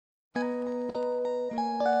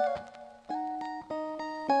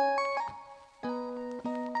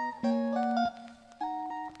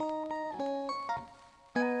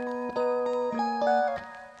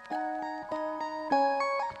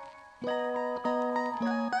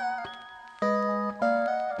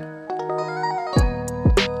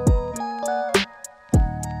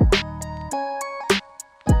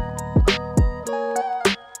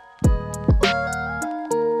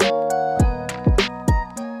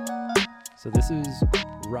So this is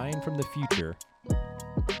Ryan from the future.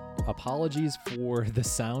 Apologies for the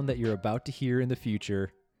sound that you're about to hear in the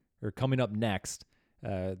future, or coming up next.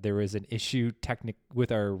 There was an issue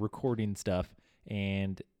with our recording stuff,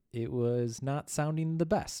 and it was not sounding the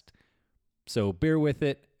best. So bear with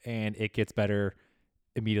it, and it gets better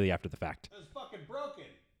immediately after the fact. It was fucking broken.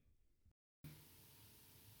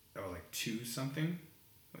 That was like 2 something,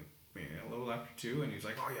 like maybe a little after 2, and he was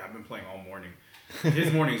like, "Oh yeah, I've been playing all morning."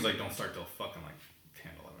 His mornings like don't start till fucking like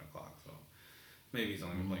 10, 11 o'clock. So maybe he's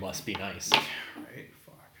only been playing. Must be nice, right?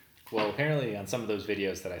 Fuck. Well, apparently on some of those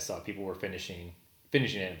videos that I saw, people were finishing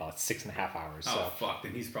it in about 6.5 hours. Oh so. fuck!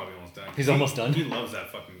 Then he's probably almost done. He's almost done. He loves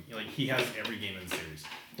that fucking like he has every game in the series.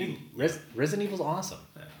 Dude, Resident Evil's awesome.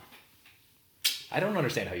 Yeah. I don't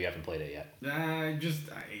understand how you haven't played it yet.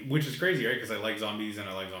 Which is crazy, right? Because I like zombies and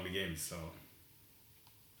I like zombie games, so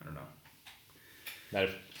I don't know.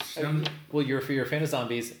 Well, you're a fan of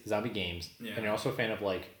zombie games, yeah. And you're also a fan of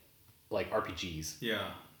like RPGs.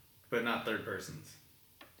 Yeah, but not third persons.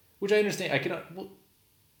 Which I understand. When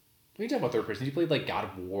you talk about third person, you played like God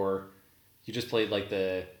of War. You just played like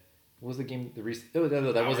what was the game? That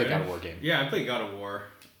was a God of War game. Yeah, I played God of War.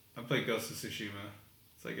 I played Ghost of Tsushima.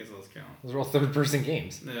 So I guess those count. Those are all third person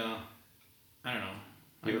games. Yeah, I don't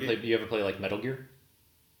know. You ever play like Metal Gear?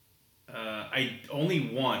 I only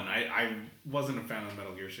one. I wasn't a fan of the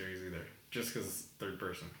Metal Gear series either, just because third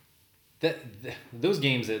person. Those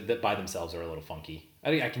games that by themselves are a little funky.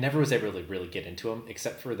 I never was able to really get into them,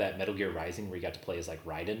 except for that Metal Gear Rising where you got to play as like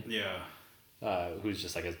Raiden. Yeah. Who's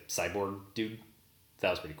just like a cyborg dude. That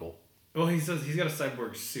was pretty cool. Well, he says he's got a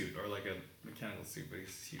cyborg suit or like a mechanical suit, but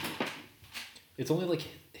he's huge. It's only like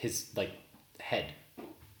his like head.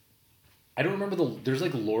 I don't remember there's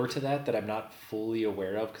like lore to that I'm not fully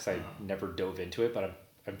aware of because I never dove into it, but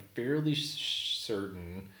I'm fairly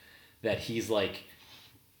certain that he's like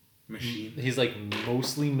machine. He's like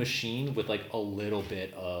mostly machine with like a little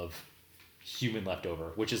bit of human left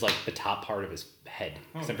over, which is like the top part of his head.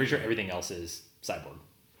 Because I'm pretty sure everything else is cyborg.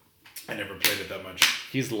 I never played it that much.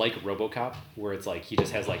 He's like RoboCop, where it's like he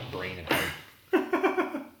just has like brain and heart.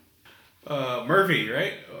 Murphy,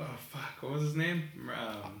 right? Oh, fuck. What was his name?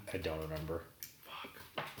 I don't remember. Fuck.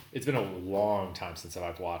 It's been a long time since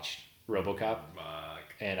I've watched RoboCop.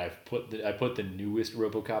 Fuck. And I put the newest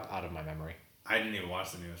RoboCop out of my memory. I didn't even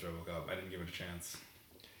watch the newest RoboCop. I didn't give it a chance.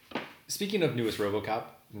 Speaking of newest RoboCop,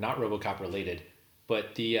 not RoboCop related,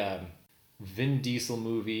 but the Vin Diesel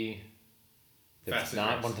movie that's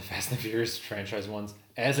not one of the Fast and Furious franchise ones.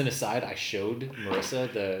 As an aside, I showed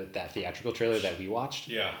Marissa that theatrical trailer that we watched.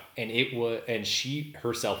 Yeah. And she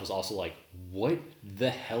herself was also like, "What the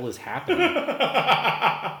hell is happening?"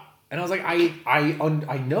 And I was like,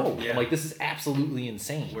 I know. Yeah. I'm like, this is absolutely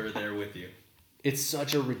insane. We're there with you. It's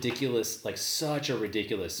such a ridiculous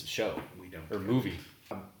show. We don't. Or movie.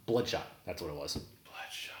 Bloodshot. That's what it was.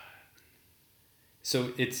 Bloodshot.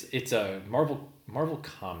 So it's a Marvel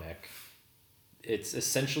comic. It's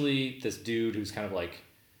essentially this dude who's kind of like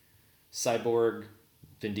cyborg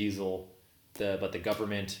Vin Diesel, but the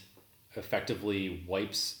government effectively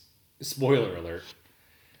wipes. Spoiler alert.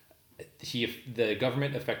 The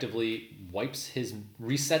government effectively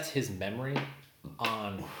resets his memory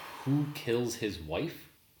on who kills his wife,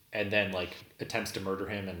 and then like attempts to murder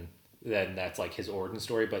him, and then that's like his origin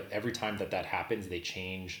story. But every time that happens, they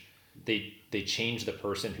change the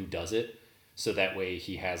person who does it, so that way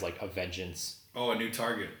he has like a vengeance. Oh, a new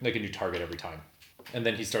target. Like a new target every time, and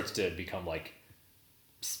then he starts to become like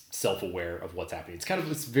self-aware of what's happening. It's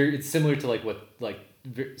similar to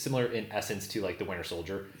similar in essence to like the Winter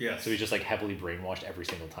Soldier. Yes. So he's just like heavily brainwashed every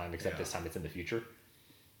single time, except this time it's in the future,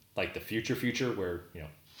 like the future where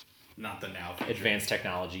not the now future. Advanced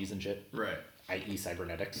technologies and shit. Right. I.e.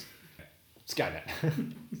 cybernetics. Skynet.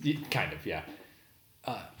 Kind of, yeah.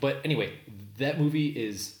 But anyway, that movie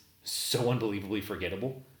is so unbelievably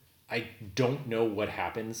forgettable. I don't know what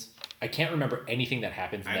happens. I can't remember anything that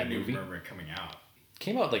happens in that movie. I didn't even remember it coming out.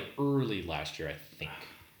 Came out like early last year, I think.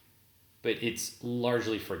 But it's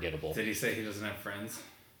largely forgettable. Did he say he doesn't have friends?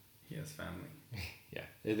 He has family. Yeah.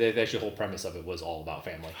 The actual whole premise of it was all about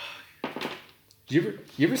family. You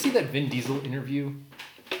ever see that Vin Diesel interview?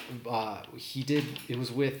 He did. It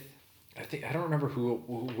was with, I don't remember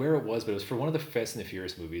where it was, but it was for one of the Fast and the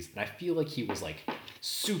Furious movies, and I feel like he was like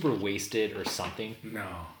super wasted or something. No.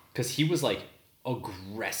 Because he was like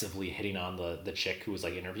aggressively hitting on the chick who was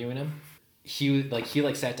like interviewing him. He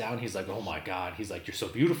sat down. He's like, "Oh my God." He's like, "You're so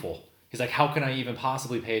beautiful." He's like, "How can I even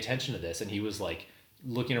possibly pay attention to this?" And he was like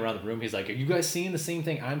looking around the room. He's like, "Are you guys seeing the same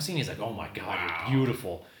thing I'm seeing?" He's like, "Oh my God, You're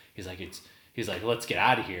beautiful." He's like, "Let's get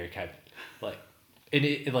out of here." Kind of like, And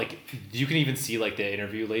it like you can even see like the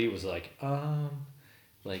interview lady was like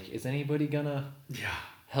is anybody gonna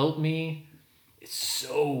help me? It's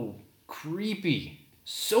so creepy.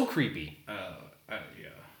 So creepy. Yeah.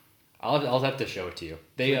 I'll have to show it to you.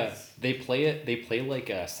 They Please. they play it. They play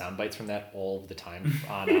like sound bites from that all the time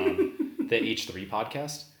on the H3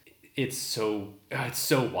 podcast. It's so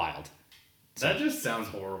wild. That just sounds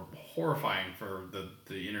horrifying for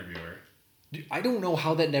the interviewer. Dude, I don't know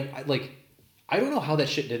how that I don't know how that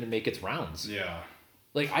shit didn't make its rounds. Yeah.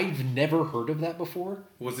 Like I've never heard of that before.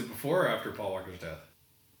 Was it before or after Paul Walker's death?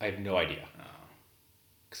 I have no idea. Oh.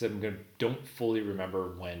 Because don't fully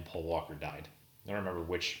remember when Paul Walker died. I don't remember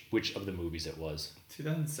which of the movies it was.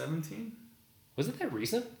 2017? Was it that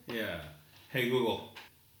recent? Yeah. Hey Google,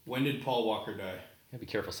 when did Paul Walker die? Yeah, be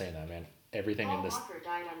careful saying that, man. Everything Paul in this. Walker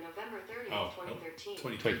died on November 30th, 2013.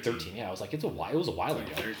 2013. Yeah, I was like, it was a while ago.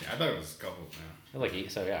 2013. I thought it was a couple now. Like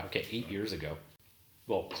 8 years ago.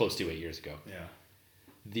 Well, close to 8 years ago.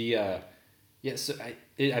 Yeah. So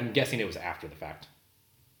I'm guessing it was after the fact.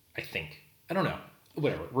 I think. I don't know.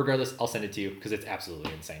 Whatever. Regardless, I'll send it to you because it's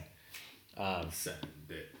absolutely insane.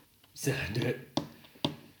 Send it.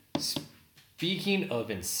 Speaking of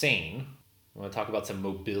insane, I want to talk about some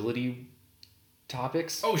mobility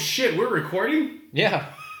topics. Oh shit, we're recording? Yeah.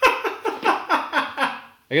 I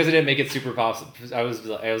guess I didn't make it super possible. I was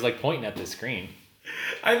like pointing at the screen.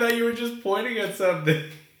 I thought you were just pointing at something.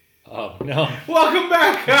 Oh no. Welcome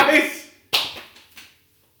back, guys.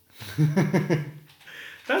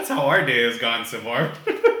 That's how our day has gone so far.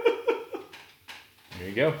 There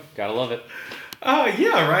you go. Gotta love it. Oh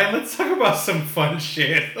yeah, Ryan, let's talk about some fun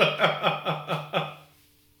shit. All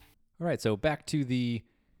right, so back to the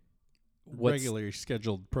regularly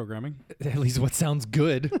scheduled programming. At least what sounds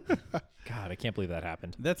good. God, I can't believe that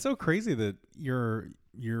happened. That's so crazy that your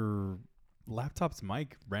laptop's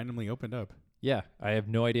mic randomly opened up. Yeah, I have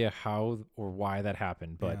no idea how or why that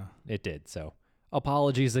happened, but Yeah. it did. So,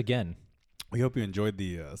 apologies again. We hope you enjoyed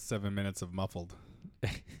the 7 minutes of muffled.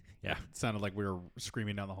 Yeah. It sounded like we were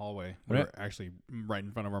screaming down the hallway. We were actually right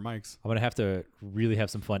in front of our mics. I'm going to have to really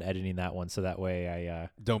have some fun editing that one so that way I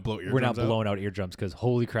Don't blow eardrums we're not out. blowing out eardrums because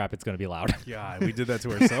holy crap, it's going to be loud. Yeah, we did that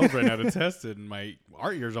to ourselves right now to test it, and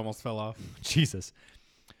our ears almost fell off. Jesus.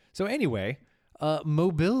 So anyway,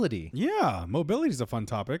 mobility. Yeah, mobility is a fun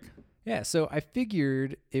topic. Yeah, so I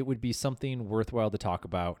figured it would be something worthwhile to talk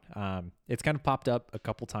about. It's kind of popped up a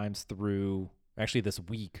couple times through actually this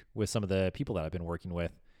week with some of the people that I've been working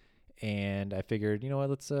with. And I figured, you know what,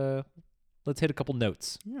 let's hit a couple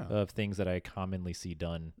notes of things that I commonly see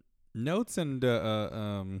done. Notes and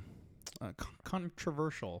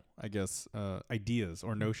controversial, I guess, ideas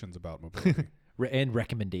or notions about mobility. And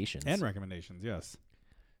recommendations. And recommendations, yes.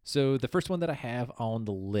 So the first one that I have on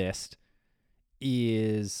the list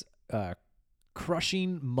is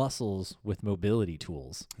crushing muscles with mobility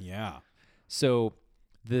tools. Yeah. So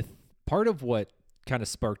the part of what kind of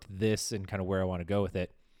sparked this and kind of where I want to go with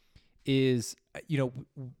it is, you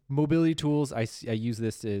know, mobility tools. I use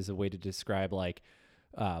this as a way to describe like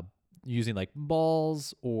using like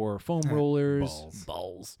balls or foam rollers,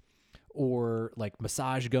 balls, or like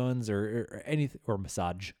massage guns or anything, or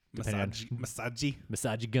massage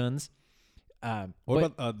guns. What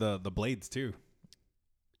about the blades too?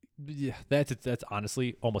 Yeah, that's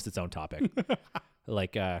honestly almost its own topic.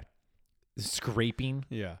 Like scraping.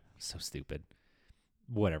 Yeah. So stupid.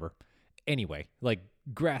 Whatever. Anyway, like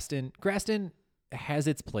Graston has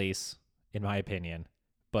its place in my opinion,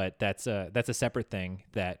 but that's a separate thing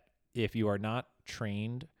that if you are not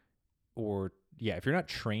trained if you're not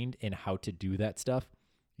trained in how to do that stuff,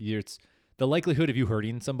 the likelihood of you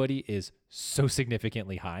hurting somebody is so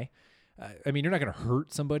significantly high. I mean, you're not going to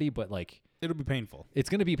hurt somebody, but like it'll be painful. It's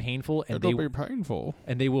going to be painful, and it'll be painful,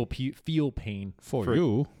 and they will feel pain for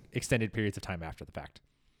you extended periods of time after the fact.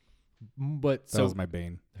 But that was my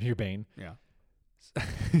bane. Your bane. Yeah.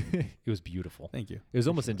 It was beautiful. Thank you. It was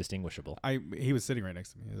almost indistinguishable. He was sitting right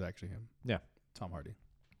next to me. It was actually him. Yeah. Tom Hardy.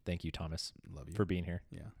 Thank you, Thomas. Love you for being here.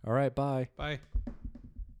 Yeah. All right. Bye. Bye.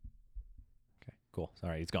 Okay. Cool.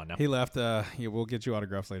 Sorry, he's gone now. He left. We'll get you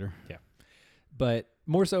autographs later. Yeah. But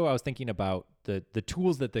more so, I was thinking about the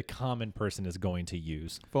tools that the common person is going to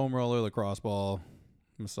use. Foam roller, lacrosse ball,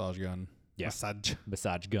 massage gun. Yeah.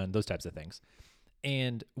 Massage gun, those types of things.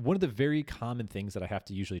 And one of the very common things that I have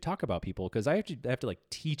to usually talk about people, because I have to like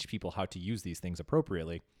teach people how to use these things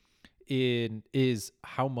appropriately, is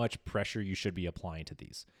how much pressure you should be applying to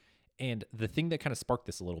these. And the thing that kind of sparked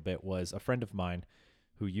this a little bit was a friend of mine,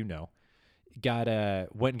 who you know,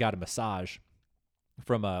 went and got a massage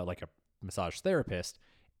from a massage therapist,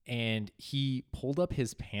 and he pulled up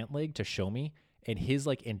his pant leg to show me, and his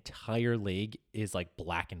like entire leg is like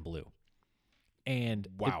black and blue. And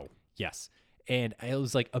Wow. yes. And I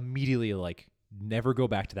was like immediately like, never go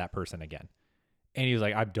back to that person again. And he was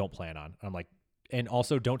like, I don't plan on. I'm like, and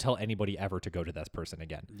also don't tell anybody ever to go to this person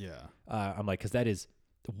again. Yeah. I'm like, because that is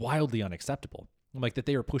wildly unacceptable. I'm like, that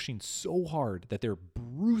they are pushing so hard that they're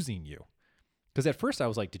bruising you. Because at first I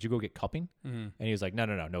was like, did you go get cupping? And he was like,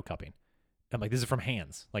 no cupping. I'm like, this is from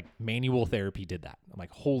hands. Like manual therapy did that. I'm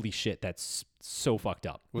like, holy shit, that's so fucked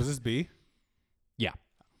up. Was this B? Yeah.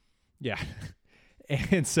 Yeah.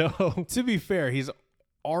 And so To be fair, he's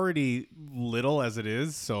already little as it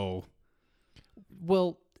is, so.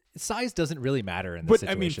 well, size doesn't really matter in this But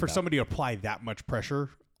situation. I mean, for though. somebody to apply that much pressure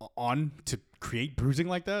on to create bruising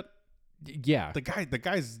like that, Yeah. the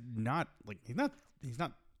guy's not like he's not.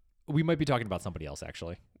 We might be talking about somebody else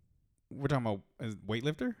actually. We're talking about a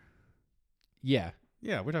weightlifter. Yeah.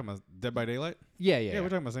 Yeah, we're talking about Dead by Daylight. Yeah. Yeah, we're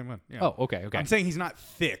talking about the same one. Yeah. Oh, okay. I'm saying he's not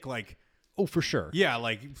thick. Like, Oh, for sure. yeah,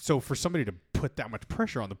 like so for somebody to put that much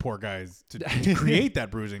pressure on the poor guys to create that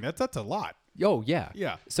bruising, that's a lot. Oh, yeah.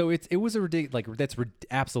 Yeah. So it was a ridiculous,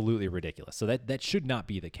 absolutely ridiculous. So that should not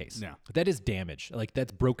be the case. No. That is damage. Like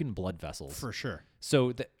that's broken blood vessels. For sure.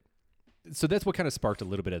 So that's what kind of sparked a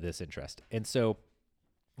little bit of this interest. And so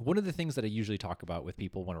one of the things that I usually talk about with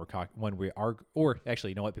people or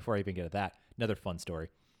actually, you know what, before I even get to that, another fun story.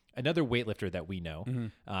 Another weightlifter that we know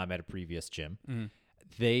at a previous gym,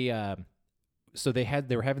 they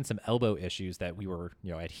were having some elbow issues that we were,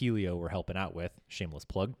 at Helio were helping out with, shameless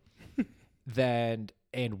plug. So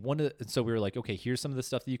we were like, okay, here's some of the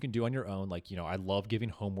stuff that you can do on your own. Like, I love giving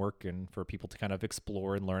homework and for people to kind of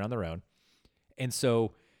explore and learn on their own. And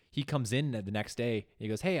so he comes in the next day and he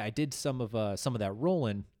goes, hey, I did some of that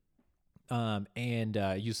rolling, and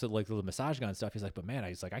used like the massage gun and stuff. He's like, but man,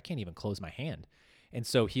 I can't even close my hand. And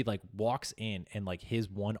so he like walks in and like his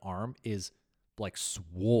one arm is like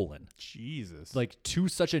swollen, Jesus. like to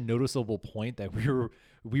such a noticeable point that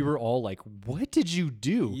we were all like, what did you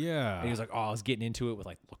do? Yeah. And he was like, oh, I was getting into it with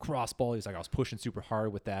like lacrosse ball. He's like, I was pushing super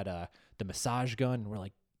hard with that the massage gun. And we're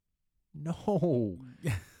like, no,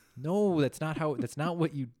 that's not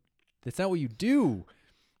what you do.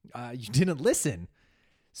 You didn't listen.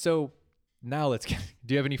 So now do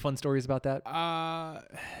you have any fun stories about that?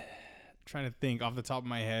 Trying to think off the top of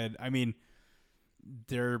my head. I mean,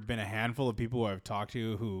 there have been a handful of people who I've talked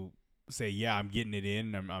to who say, yeah, I'm getting it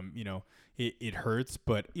in. I'm it hurts,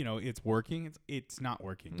 but it's working. It's not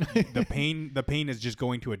working. The pain is just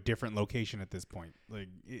going to a different location at this point. Like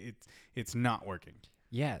it's not working.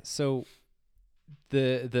 Yeah. So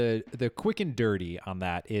the quick and dirty on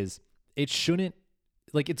that is it shouldn't,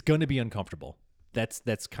 like, it's going to be uncomfortable.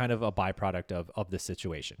 That's kind of a byproduct of the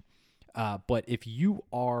situation. But if you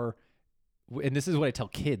are, and this is what I tell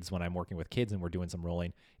kids when I'm working with kids and we're doing some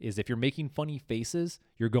rolling, is if you're making funny faces,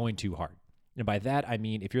 you're going too hard. And by that, I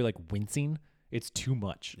mean, if you're like wincing, it's too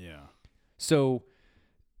much. Yeah. So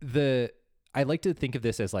I like to think of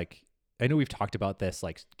this as like, I know we've talked about this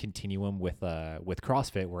like continuum with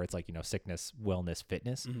CrossFit where it's like, sickness, wellness,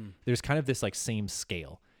 fitness. Mm-hmm. There's kind of this like same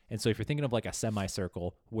scale. And so if you're thinking of like a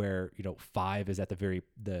semicircle where, 5 is at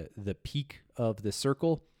the peak of the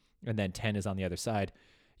circle and then 10 is on the other side,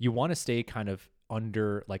 you want to stay kind of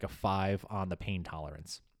under like a 5 on the pain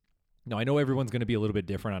tolerance. Now, I know everyone's going to be a little bit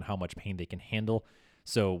different on how much pain they can handle.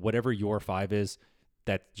 So whatever your 5 is,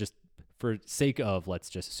 that's just for sake of, let's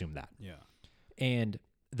just assume that. Yeah. And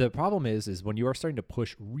the problem is when you are starting to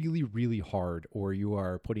push really, really hard, or you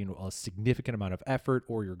are putting a significant amount of effort,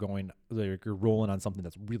 or you're rolling on something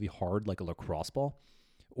that's really hard, like a lacrosse ball,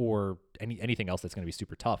 or anything else that's going to be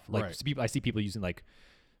super tough. Like Right. I see people using like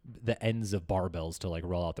the ends of barbells to like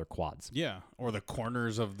roll out their quads. Yeah. Or the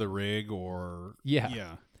corners of the rig, or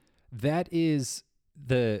Yeah. That is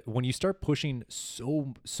when you start pushing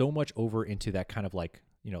so much over into that kind of like,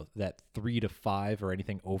 that 3 to 5 or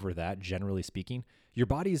anything over that, generally speaking, your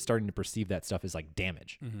body is starting to perceive that stuff as like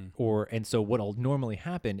damage. Mm-hmm. And so what'll normally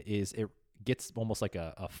happen is it gets almost like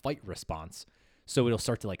a fight response. So it'll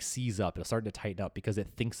start to like seize up. It'll start to tighten up because it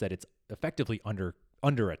thinks that it's effectively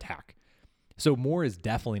under attack. So more is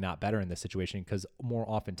definitely not better in this situation, because more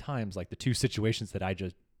oftentimes, like the two situations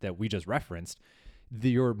that we just referenced,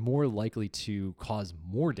 you're more likely to cause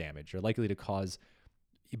more damage. You're likely to cause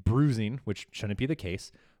bruising, which shouldn't be the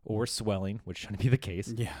case, or swelling, which shouldn't be the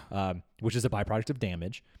case. Yeah. Which is a byproduct of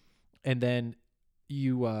damage. And then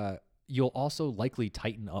you'll also likely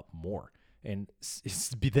tighten up more, and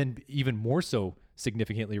then even more so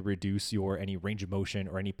significantly reduce any range of motion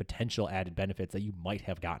or any potential added benefits that you might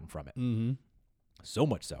have gotten from it. Mm-hmm. So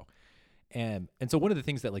much so. And so one of the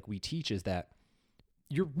things that like we teach is that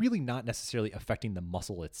you're really not necessarily affecting the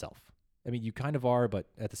muscle itself. I mean, you kind of are, but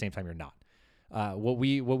at the same time, you're not. What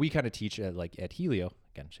we kind of teach at Helio,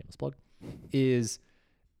 again, shameless plug, is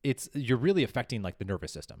you're really affecting like the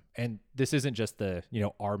nervous system. And this isn't just the,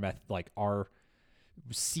 our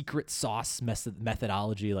secret sauce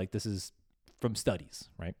methodology. Like, this is from studies,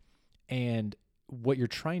 right? And what you're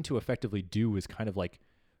trying to effectively do is kind of like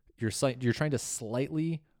you're trying to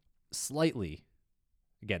slightly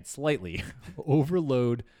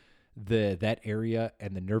overload that area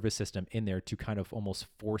and the nervous system in there to kind of almost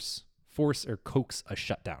force or coax a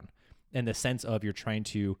shutdown, in the sense of you're trying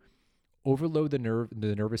to overload the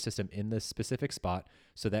nervous system in this specific spot,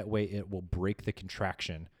 so that way it will break the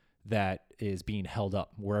contraction that is being held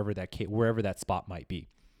up wherever that spot might be.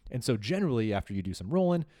 And so generally, after you do some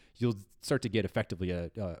rolling, you'll start to get effectively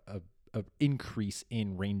a increase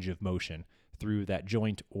in range of motion through that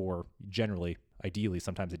joint, or generally, ideally,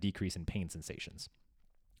 sometimes a decrease in pain sensations,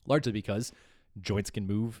 largely because joints can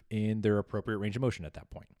move in their appropriate range of motion at that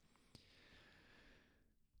point.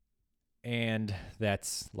 And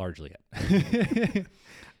that's largely it.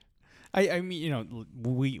 I mean,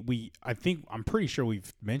 I'm pretty sure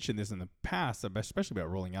we've mentioned this in the past, especially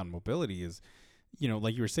about rolling out and mobility, is,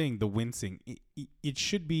 like you were saying, the wincing, it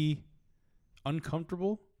should be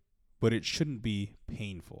uncomfortable, but it shouldn't be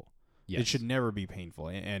painful. Yes. It should never be painful.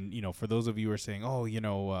 And for those of you who are saying,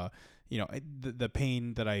 the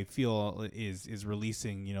pain that I feel is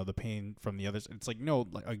releasing, the pain from the others. It's like, no,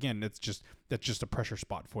 again, that's just a pressure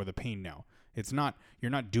spot for the pain now. It's not,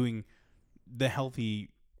 you're not doing the healthy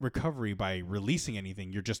recovery by releasing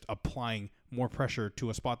anything. You're just applying more pressure to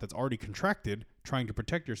a spot that's already contracted, trying to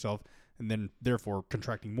protect yourself, and then therefore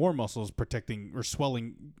contracting more muscles, protecting or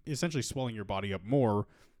essentially swelling your body up more,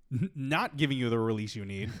 not giving you the release you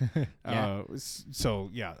need. Yeah.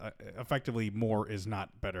 Effectively, more is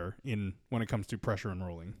not better when it comes to pressure and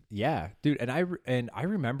rolling. Yeah, dude. And I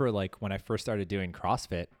remember, like, when I first started doing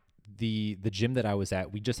CrossFit, the gym that I was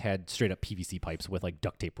at, we just had straight up PVC pipes with like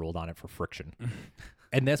duct tape rolled on it for friction.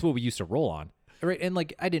 And that's what we used to roll on. Right. And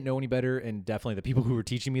like, I didn't know any better. And definitely the people who were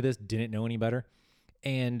teaching me this didn't know any better.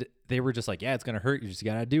 And they were just like, yeah, it's going to hurt. You just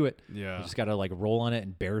got to do it. Yeah. You just got to like roll on it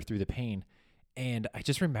and bear through the pain. And I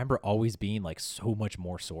just remember always being like so much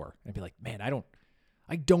more sore, and be like, man, I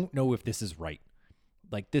don't know if this is right.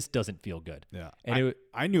 Like, this doesn't feel good. Yeah. And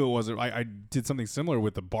I knew it wasn't. I did something similar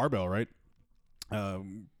with the barbell, right?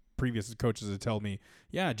 Previous coaches had told me,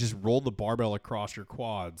 yeah, just roll the barbell across your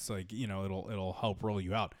quads. Like, it'll help roll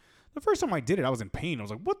you out. The first time I did it, I was in pain. I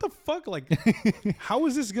was like, what the fuck? Like, how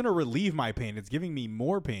is this going to relieve my pain? It's giving me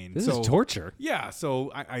more pain. This is torture. Yeah. So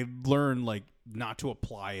I learned, like, not to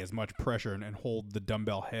apply as much pressure and hold the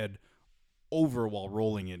dumbbell head over while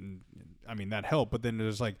rolling it. And I mean, that helped. But then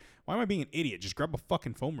there's like, why am I being an idiot? Just grab a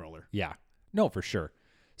fucking foam roller. Yeah. No, for sure.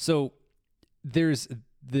 So there's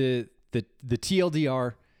the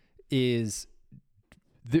TLDR is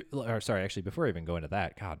actually, before I even go into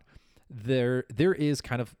that, God, there is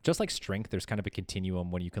kind of, just like strength, there's kind of a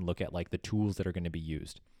continuum when you can look at like the tools that are going to be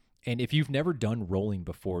used. And if you've never done rolling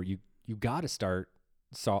before, you got to start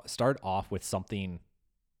off with something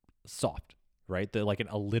soft, right? Like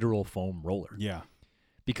a literal foam roller. Yeah.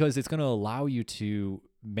 Because it's going to allow you to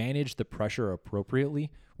manage the pressure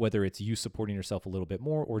appropriately, whether it's you supporting yourself a little bit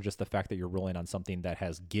more, or just the fact that you're rolling on something that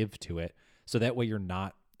has give to it. So that way you're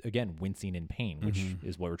not, again, wincing in pain, which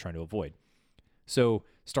is what we're trying to avoid. So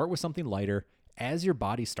start with something lighter. As your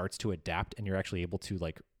body starts to adapt and you're actually able to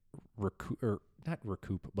like not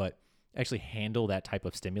recoup, but actually handle that type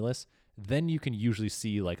of stimulus, then you can usually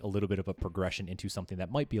see like a little bit of a progression into something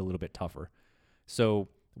that might be a little bit tougher. So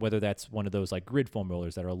whether that's one of those like grid foam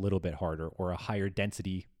rollers that are a little bit harder, or a higher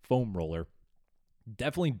density foam roller,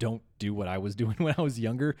 definitely don't do what I was doing when I was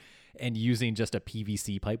younger and using just a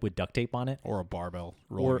PVC pipe with duct tape on it. Or a barbell,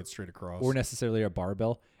 rolling it straight across. Or necessarily a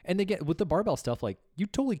barbell. And again, with the barbell stuff, like, you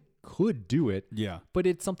totally could do it. Yeah. But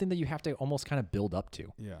it's something that you have to almost kind of build up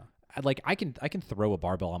to. Yeah. Like, I can throw a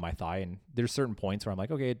barbell on my thigh, and there's certain points where I'm like,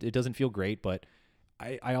 okay, it doesn't feel great, but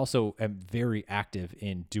I also am very active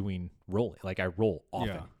in doing rolling. Like, I roll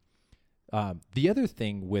often. Yeah. The other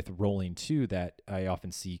thing with rolling too that I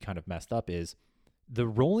often see kind of messed up is the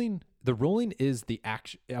rolling is the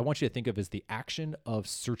action. I want you to think of as the action of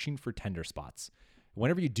searching for tender spots.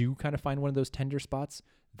 Whenever you do kind of find one of those tender spots,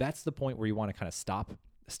 that's the point where you want to kind of stop,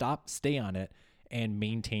 stay on it, and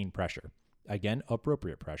maintain pressure. Again,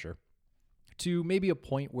 appropriate pressure, to maybe a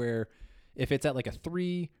point where if it's at like a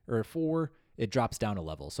 3 or a 4, it drops down a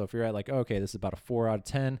level. So if you're at like, okay, this is about a 4 out of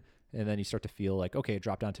 10, and then you start to feel like, okay, it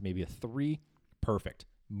dropped down to maybe a 3, perfect.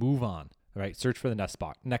 Move on, right? Search for the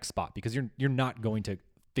next spot, because you're not going to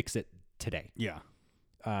fix it today. Yeah.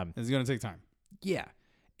 It's going to take time. Yeah.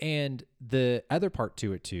 And the other part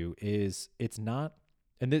to it too is it's not,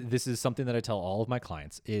 and this is something that I tell all of my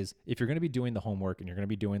clients, is if you're going to be doing the homework and you're going to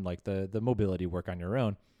be doing like the mobility work on your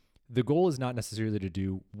own, the goal is not necessarily to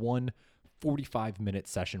do one 45-minute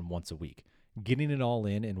session once a week. Getting it all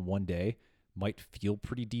in one day might feel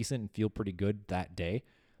pretty decent and feel pretty good that day,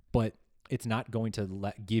 but it's not going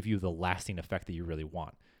to give you the lasting effect that you really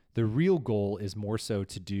want. The real goal is more so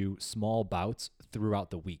to do small bouts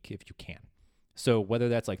throughout the week if you can. So whether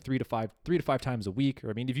that's like 3 to 5 times a week, or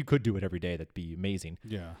I mean, if you could do it every day, that'd be amazing.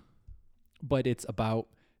 Yeah. But it's about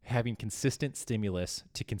having consistent stimulus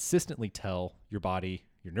to consistently tell your body,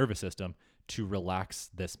 your nervous system, to relax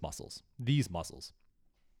these muscles.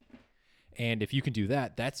 And if you can do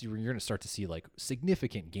that, you're going to start to see like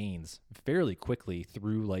significant gains fairly quickly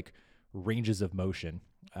through like ranges of motion,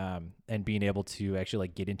 and being able to actually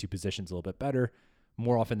like get into positions a little bit better.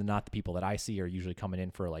 More often than not, the people that I see are usually coming in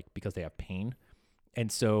for like because they have pain. And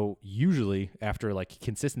so usually after like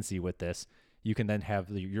consistency with this, you can then have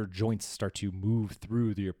your joints start to move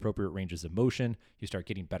through the appropriate ranges of motion. You start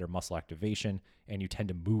getting better muscle activation, and you tend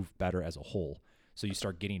to move better as a whole. So you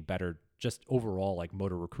start getting better just overall like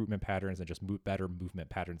motor recruitment patterns and just better movement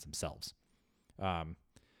patterns themselves. Kind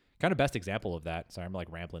of best example of that. Sorry, I'm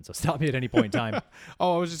like rambling, so stop me at any point in time.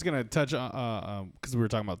 Oh, I was just gonna touch on because we were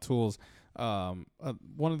talking about tools. One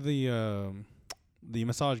of the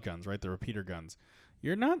massage guns, right? The repeater guns.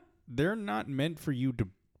 They're not meant for you to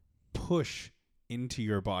push into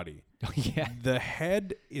your body. Yeah. The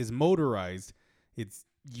head is motorized. It's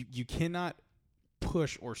you cannot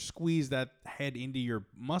push or squeeze that head into your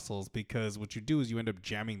muscles, because what you do is you end up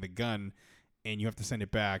jamming the gun and you have to send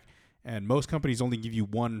it back. And most companies only give you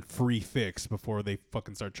one free fix before they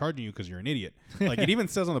fucking start charging you because you're an idiot. Like it even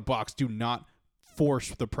says on the box, do not force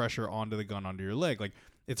the pressure onto the gun onto your leg. Like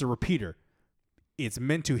it's a repeater. It's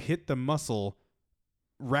meant to hit the muscle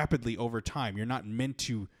rapidly over time. You're not meant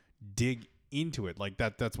to dig into it. Like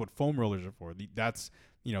that's what foam rollers are for.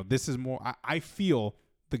 This is more, I feel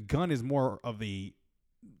the gun is more of a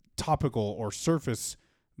topical or surface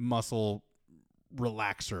muscle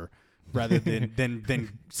relaxer rather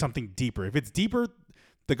than something deeper. If it's deeper,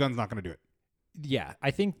 the gun's not going to do it. Yeah,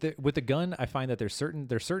 I think that with the gun, I find that there's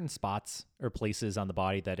certain spots or places on the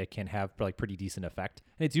body that it can have like pretty decent effect,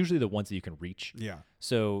 and it's usually the ones that you can reach. Yeah.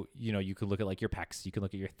 So you can look at like your pecs, you can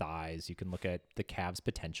look at your thighs, you can look at the calves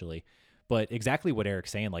potentially, but exactly what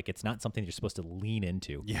Eric's saying, like it's not something you're supposed to lean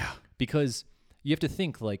into. Yeah. Because you have to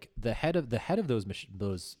think like the head of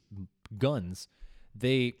those guns,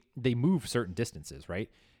 they move certain distances, right?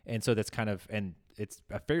 And so that's kind of, and it's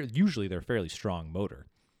usually they're a fairly strong motor.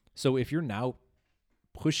 So if you're now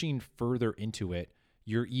pushing further into it,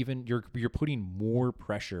 you're putting more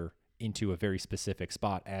pressure into a very specific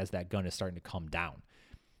spot as that gun is starting to come down.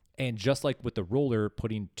 And just like with the roller,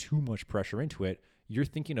 putting too much pressure into it, you're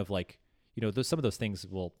thinking of like, some of those things,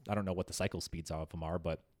 well, I don't know what the cycle speeds of them are,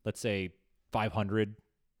 but let's say 500,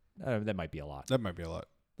 that might be a lot.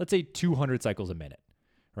 Let's say 200 cycles a minute,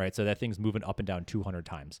 right? So that thing's moving up and down 200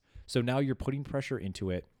 times. So now you're putting pressure into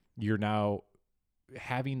it. You're now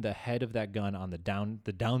having the head of that gun on the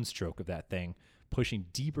downstroke of that thing pushing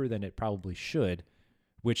deeper than it probably should,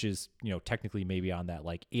 which is, technically maybe on that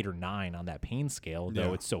like 8 or 9 on that pain scale,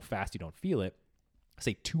 though it's so fast you don't feel it,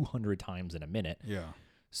 say 200 times in a minute. Yeah.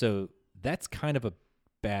 So that's kind of a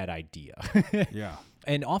bad idea. Yeah.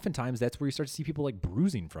 And oftentimes that's where you start to see people like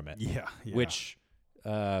bruising from it. Yeah. Which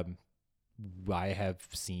I have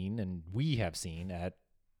seen and we have seen at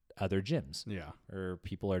other gyms. Yeah. Or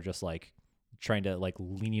people are just like trying to like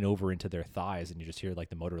leaning over into their thighs, and you just hear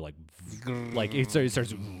like the motor like it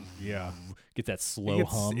starts gets that slow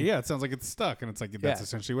hum. Yeah, it sounds like it's stuck, and it's like that's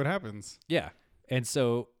essentially what happens. Yeah. And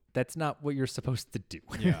so that's not what you're supposed to do.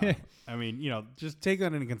 Yeah. I mean, just take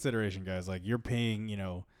that into consideration, guys. Like you're paying,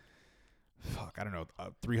 I don't know,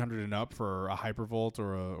 300 and up for a Hypervolt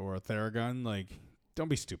or a Theragun. Like, don't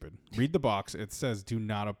be stupid. Read the box. It says do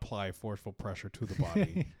not apply forceful pressure to the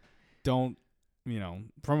body. Don't,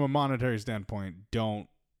 from a monetary standpoint, don't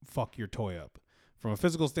fuck your toy up. From a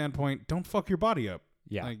physical standpoint, don't fuck your body up.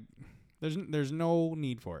 Yeah. Like, there's no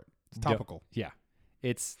need for it. It's topical. Yeah.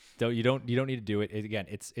 You don't need to do it.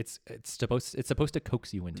 It's supposed to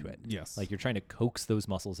coax you into it. Yes. Like you're trying to coax those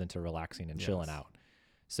muscles into relaxing and chilling out.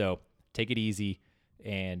 So take it easy,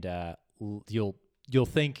 and you'll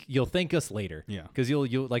thank us later. Yeah. Because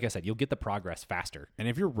you'll like I said, you'll get the progress faster. And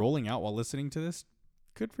if you're rolling out while listening to this,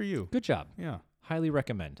 good for you. Good job. Yeah. Highly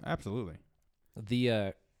recommend. Absolutely.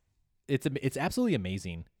 It's absolutely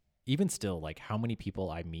amazing, even still, like how many people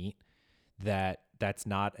I meet that's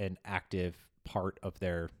not an active part of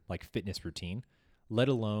their like fitness routine, let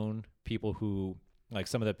alone people who like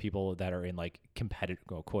some of the people that are in like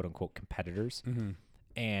quote unquote competitors. Mm-hmm.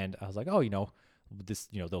 And I was like, oh, this,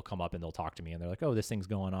 they'll come up and they'll talk to me and they're like, oh, this thing's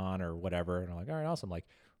going on or whatever. And I'm like, all right, awesome. Like,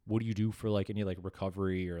 what do you do for like any like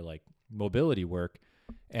recovery or like mobility work?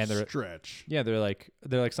 And they're stretch. Yeah, they're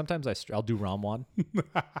like sometimes I'll do Ramwad.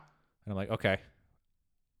 And I'm like, okay.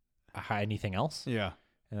 Anything else? Yeah.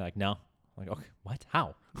 And they're like, no. I'm like, okay, what?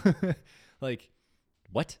 How? Like,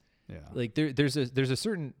 what? Yeah. Like there's a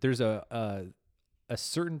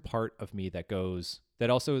certain part of me that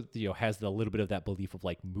also has the little bit of that belief of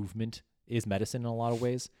like movement is medicine in a lot of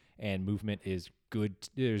ways, and movement is good.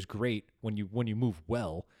 It is great when you move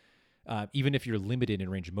well. Even if you're limited in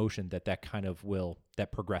range of motion, that kind of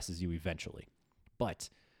that progresses you eventually. But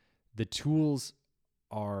the tools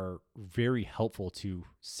are very helpful to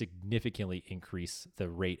significantly increase the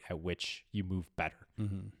rate at which you move better,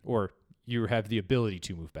 or you have the ability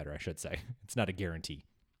to move better, I should say. It's not a guarantee.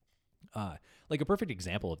 Like a perfect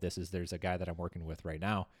example of this is there's a guy that I'm working with right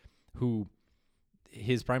now who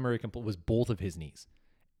his primary complaint was both of his knees.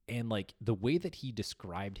 And like the way that he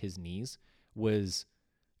described his knees was,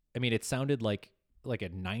 I mean, it sounded like a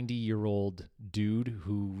 90-year-old dude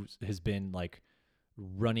who has been like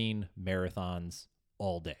running marathons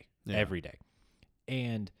all day, every day.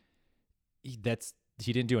 And he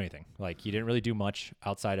didn't do anything. Like he didn't really do much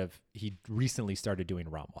outside of, he recently started doing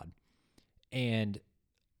Ramwad. And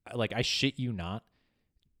like, I shit you not,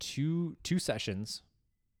 two sessions,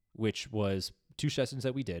 which was 2 sessions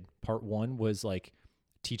that we did. Part 1 was like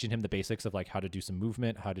teaching him the basics of like how to do some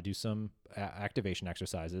movement, how to do some activation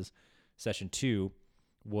exercises. Session 2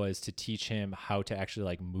 was to teach him how to actually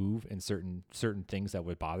like move in certain things that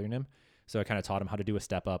were bothering him. So I kind of taught him how to do a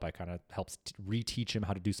step up. I kind of helped reteach him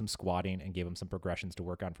how to do some squatting and gave him some progressions to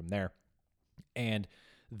work on from there. And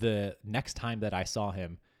the next time that I saw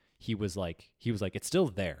him, he was like, it's still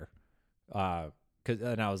there.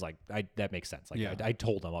 And I was like, that makes sense. Like I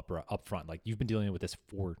told him up front, like, you've been dealing with this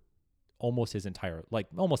for almost his entire life.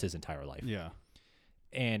 Yeah.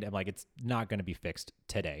 And I'm like, it's not going to be fixed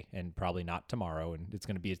today and probably not tomorrow. And it's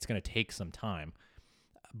going to take some time.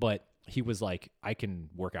 But he was like, I can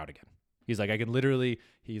work out again. He's like, I don't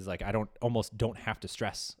have to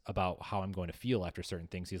stress about how I'm going to feel after certain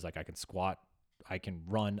things. He's like, I can squat, I can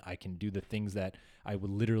run, I can do the things that I would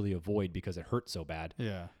literally avoid because it hurt so bad.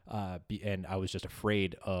 Yeah. And I was just he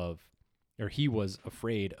was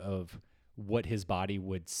afraid of what his body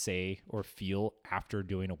would say or feel after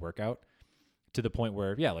doing a workout, to the point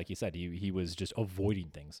where, yeah, like you said, he was just avoiding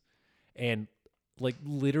things. And like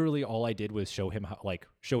literally all I did was show him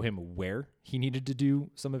where he needed to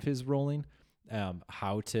do some of his rolling,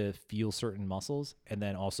 how to feel certain muscles. And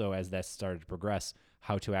then also, as that started to progress,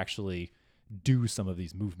 how to actually do some of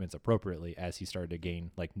these movements appropriately as he started to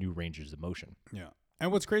gain like new ranges of motion. Yeah.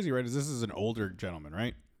 And what's crazy, right, is this is an older gentleman,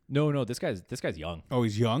 right? No, this guy's young. Oh,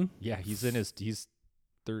 he's young? Yeah, he's in his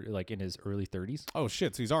early 30s. Oh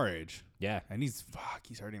shit, so he's our age. Yeah. And he's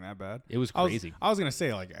hurting that bad. It was crazy. I was going to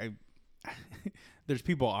say, like, there's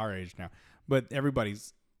people our age now, but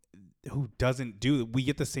everybody's who doesn't we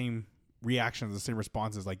get the same reactions, the same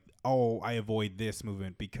responses, like, oh, I avoid this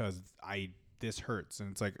movement because this hurts.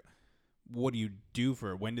 And it's like, what do you do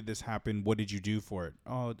for it? When did this happen? What did you do for it?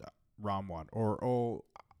 Oh, Ramwad. Or, oh,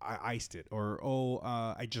 I iced it. Or, oh,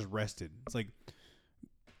 I just rested. It's like,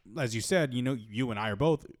 as you said, you and I are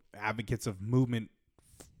both advocates of movement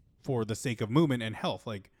for the sake of movement and health.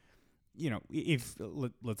 Like, if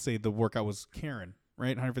let's say the workout was Karen, right?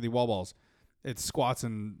 150 wall balls, it's squats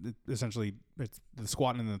and essentially it's the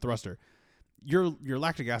squat and then the thruster. Your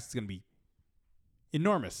lactic acid is going to be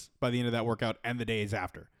enormous by the end of that workout and the days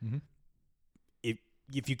after. Mm-hmm.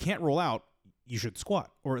 If you can't roll out, you should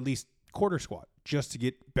squat, or at least quarter squat, just to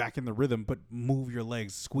get back in the rhythm, but move your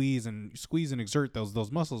legs, squeeze and exert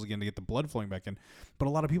those muscles again to get the blood flowing back in. But a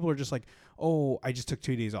lot of people are just like, oh, I just took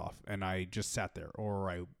 2 days off and I just sat there, or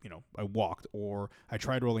I walked, or I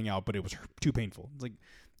tried rolling out, but it was too painful. It's like,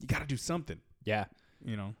 you got to do something. Yeah.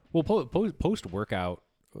 Well, post workout,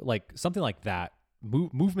 like something like that,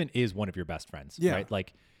 movement is one of your best friends. Yeah. Right.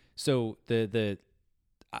 Like, so the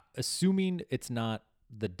assuming it's not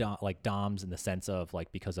like DOMS in the sense of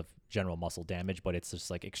like because of general muscle damage, but it's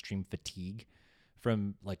just like extreme fatigue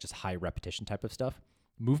from like just high repetition type of stuff.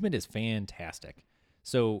 Movement is fantastic.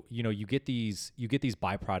 So, you get these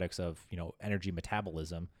byproducts of, energy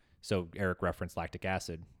metabolism. So Eric referenced lactic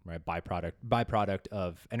acid, right? Byproduct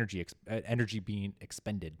of energy being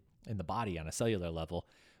expended in the body on a cellular level.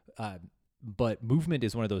 But movement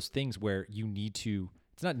is one of those things where you need to,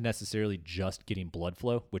 it's not necessarily just getting blood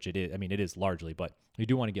flow, which it is. I mean, it is largely, but you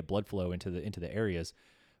do want to get blood flow into the areas.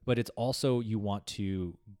 but it's also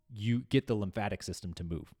you get the lymphatic system to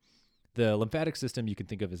move. The lymphatic system you can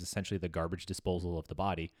think of as essentially the garbage disposal of the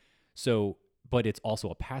body. So, but it's also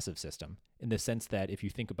a passive system in the sense that if you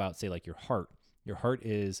think about, say, like your heart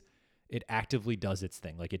it actively does its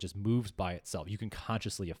thing. Like it just moves by itself. You can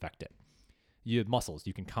consciously affect it. You have muscles,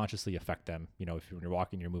 you can consciously affect them. You know, if you're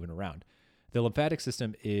walking, you're moving around. The lymphatic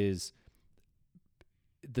system is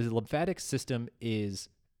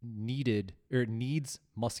needs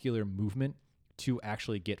muscular movement to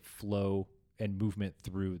actually get flow and movement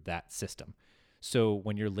through that system. So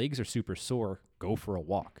when your legs are super sore, go for a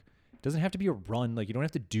walk. It doesn't have to be a run. Like you don't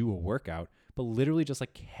have to do a workout, but literally just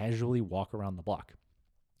like casually walk around the block.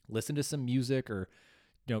 Listen to some music or,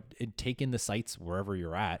 you know, take in the sights wherever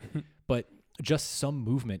you're at. But just some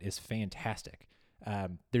movement is fantastic.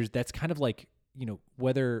 That's kind of like, you know,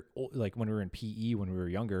 whether like when we were in PE, when we were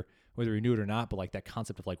younger, whether we knew it or not, but like that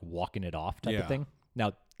concept of like walking it off type of thing.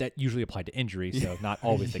 Now that usually applied to injury, so not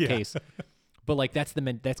always the case. But like that's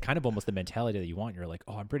kind of almost the mentality that you want. You're like,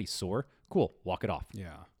 oh, I'm pretty sore. Cool, walk it off.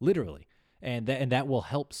 Yeah, literally, and that will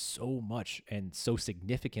help so much and so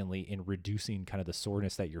significantly in reducing kind of the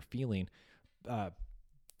soreness that you're feeling,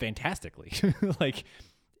 fantastically. Like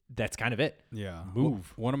that's kind of it. Yeah,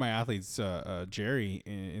 move. One of my athletes, Jerry,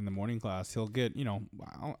 in the morning class, he'll get, you know,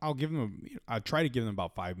 I'll give him I try to give him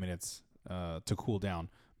about 5 minutes to cool down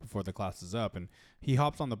before the class is up, and he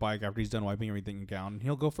hops on the bike after he's done wiping everything down, and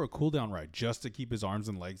he'll go for a cool down ride just to keep his arms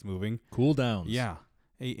and legs moving. Cool downs. Yeah.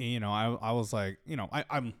 You know, I was like, you know,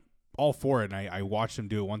 I'm all for it, and I watched him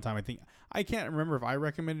do it one time. I can't remember if I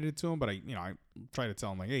recommended it to him, but I try to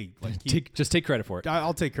tell him like, hey, like just take credit for it.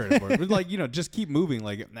 I'll take credit for it. But like, you know, just keep moving.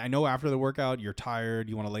 Like I know after the workout you're tired,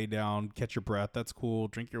 you want to lay down, catch your breath. That's cool.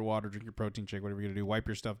 Drink your water, drink your protein shake, whatever you're gonna do. Wipe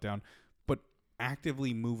your stuff down, but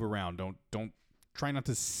actively move around. Don't try not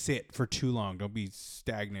to sit for too long. Don't be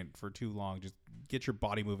stagnant for too long. Just get your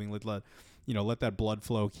body moving. Let that blood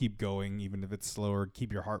flow keep going, even if it's slower.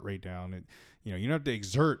 Keep your heart rate down. You don't have to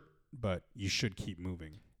exert, but you should keep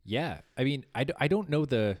moving. Yeah. I mean, I don't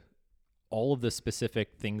know all of the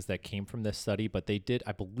specific things that came from this study, but they did,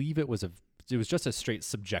 I believe it was just a straight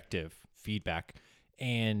subjective feedback,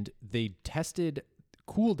 and they tested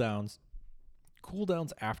cool downs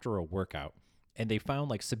after a workout, and they found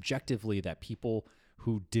like subjectively that people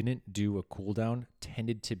who didn't do a cool down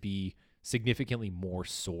tended to be significantly more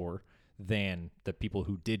sore than the people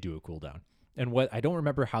who did do a cool down. And what I don't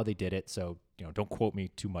remember how they did it, so don't quote me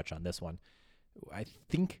too much on this one. I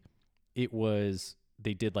think it was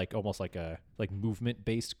they did like almost like a movement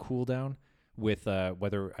based cool down with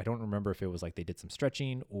whether I don't remember if it was like they did some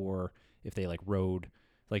stretching or if they like rode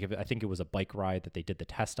I think it was a bike ride that they did the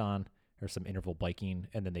test on or some interval biking,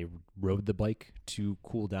 and then they rode the bike to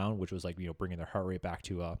cool down, which was like bringing their heart rate back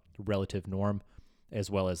to a relative norm,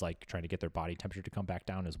 as well as like trying to get their body temperature to come back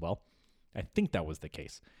down as well. I think that was the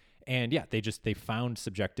case. And yeah, they found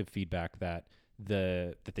subjective feedback that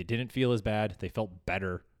they didn't feel as bad. They felt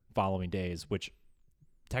better following days, which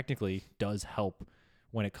technically does help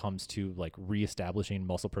when it comes to like reestablishing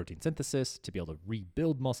muscle protein synthesis to be able to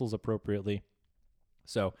rebuild muscles appropriately.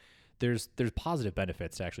 So there's positive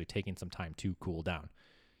benefits to actually taking some time to cool down.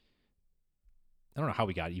 I don't know how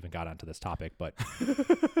we even got onto this topic, but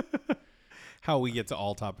how we get to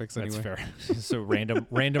all topics anyway. That's fair. So random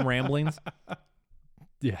ramblings.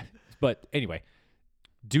 Yeah. But anyway,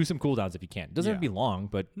 do some cool downs if you can. It doesn't have to be long,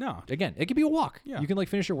 but no. Again, it could be a walk. Yeah. You can like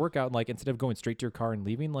finish your workout and like instead of going straight to your car and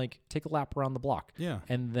leaving, like take a lap around the block. Yeah.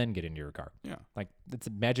 And then get into your car. Yeah. Like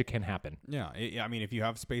magic can happen. Yeah. I mean, if you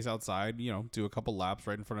have space outside, do a couple laps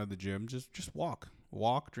right in front of the gym. Just walk.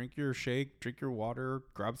 Walk, drink your shake, drink your water,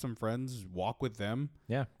 grab some friends, walk with them.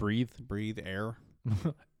 Yeah. Breathe air.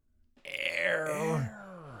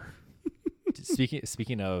 Air.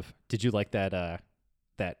 Speaking of, did you like that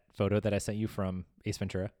photo that I sent you from Ace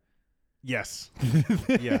Ventura? Yes.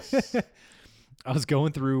 Yes. I was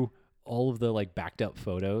going through all of the like backed up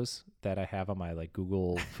photos that I have on my like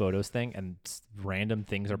Google Photos thing, and random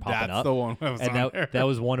things are popping up. That's the one that was on there. That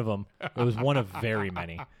was one of them. It was one of very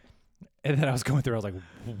many. And then I was going through, I was like,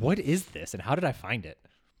 what is this? And how did I find it?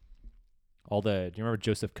 Do you remember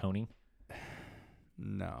Joseph Kony?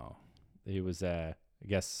 No. He was, I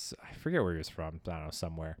guess, I forget where he was from. I don't know,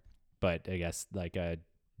 somewhere. But I guess like a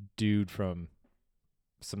dude from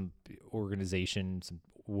some organization, some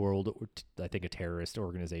world, I think a terrorist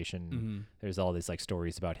organization. Mm-hmm. There's all these like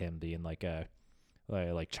stories about him being like a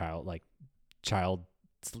child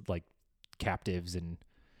like captives and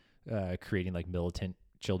creating like militant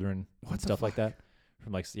children and stuff like that.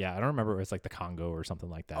 From like, yeah, I don't remember. It was like the Congo or something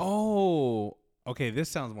like that. Oh, okay. This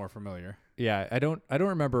sounds more familiar. Yeah, I don't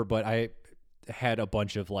remember, but had a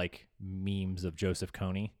bunch of like memes of Joseph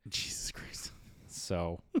Kony. Jesus Christ.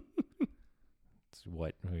 So it's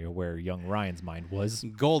where young Ryan's mind was.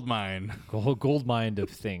 Gold mine. Gold mine of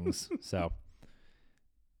things. So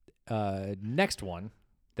next one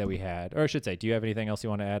that we had, or I should say, do you have anything else you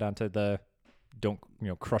want to add onto the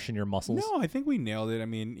crushing your muscles? No, I think we nailed it. I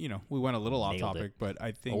mean, we went a little off Nailed topic, it. but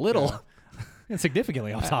I think A little.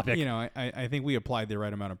 Significantly off topic. I think we applied the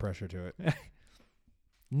right amount of pressure to it.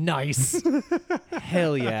 Nice.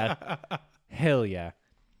 Hell yeah. Hell yeah.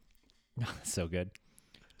 So good.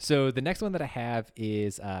 So the next one that I have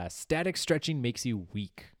is static stretching makes you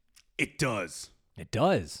weak. It does. It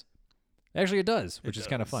does. Actually, it does, which is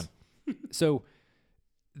kind of fun. So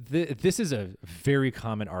this is a very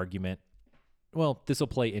common argument. Well, this will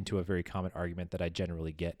play into a very common argument that I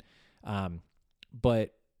generally get.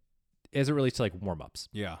 But as it relates to like warm-ups.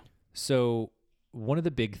 Yeah. So one of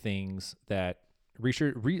the big things that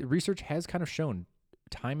research has kind of shown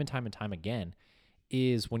time and time and time again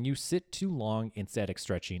is when you sit too long in static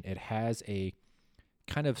stretching, it has a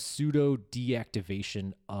kind of pseudo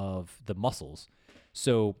deactivation of the muscles.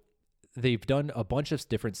 So they've done a bunch of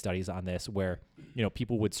different studies on this where,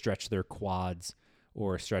 people would stretch their quads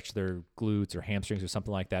or stretch their glutes or hamstrings or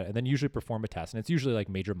something like that, and then usually perform a test. And it's usually like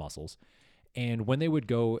major muscles. And when they would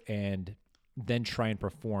go and then try and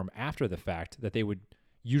perform after the fact, that they would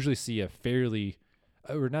usually see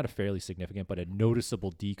not a fairly significant, but a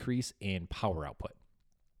noticeable decrease in power output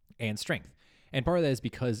and strength. And part of that is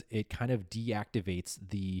because it kind of deactivates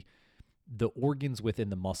the organs within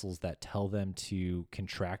the muscles that tell them to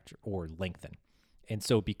contract or lengthen. And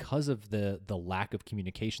so because of the lack of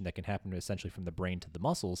communication that can happen essentially from the brain to the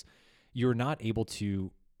muscles, you're not able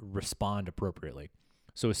to respond appropriately.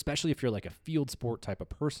 So especially if you're like a field sport type of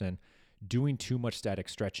person, doing too much static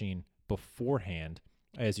stretching beforehand,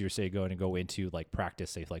 as you're going to go into like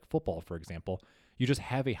practice, say like football, for example, you just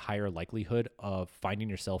have a higher likelihood of finding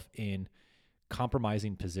yourself in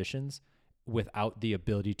compromising positions without the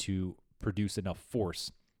ability to produce enough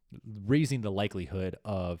force, raising the likelihood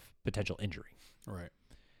of potential injury. Right.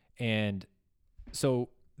 And so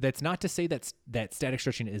that's not to say that static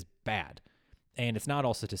stretching is bad. And it's not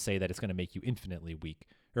also to say that it's going to make you infinitely weak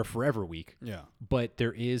or forever weak. Yeah. But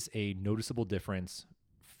there is a noticeable difference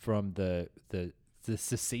from the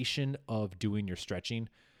cessation of doing your stretching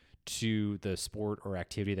to the sport or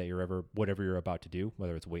activity that whatever you're about to do,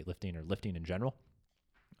 whether it's weightlifting or lifting in general.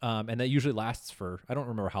 And that usually lasts for, I don't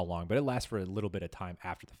remember how long, but it lasts for a little bit of time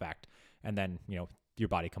after the fact. And then, your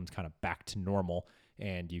body comes kind of back to normal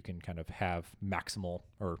and you can kind of have maximal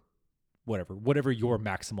or whatever your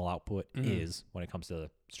maximal output is when it comes to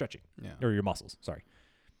stretching or your muscles. Sorry.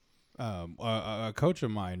 A coach of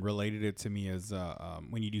mine related it to me as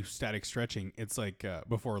when you do static stretching, it's like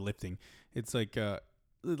before lifting, it's like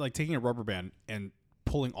taking a rubber band and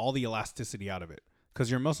pulling all the elasticity out of it, because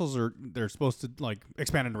your muscles they're supposed to like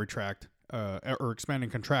expand and retract or expand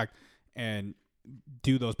and contract and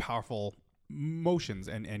do those powerful motions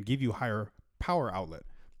and give you higher power outlet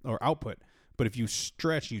or output. But if you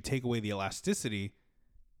stretch, you take away the elasticity,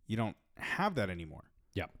 you don't have that anymore.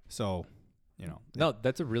 Yeah. So, No,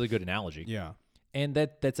 that's a really good analogy. Yeah. And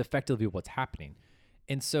that's effectively what's happening.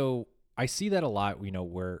 And so I see that a lot,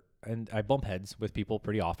 and I bump heads with people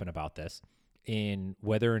pretty often about this, in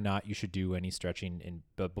whether or not you should do any stretching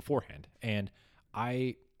beforehand. And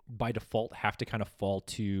I, by default, have to kind of fall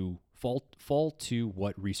to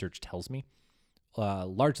what research tells me,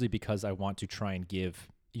 largely because I want to try and give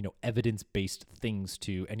evidence-based things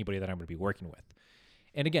to anybody that I'm going to be working with.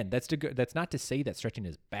 And again, that's not to say that stretching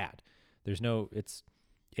is bad.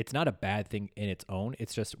 It's not a bad thing in its own.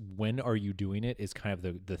 It's just, when are you doing it is kind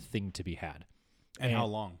of the thing to be had. And how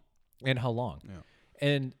long? And how long. Yeah.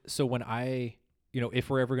 And so when if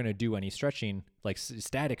we're ever going to do any stretching, like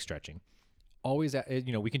static stretching, always,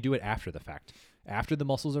 we can do it after the fact. After the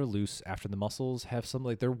muscles are loose, after the muscles have some,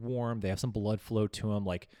 like, they're warm, they have some blood flow to them,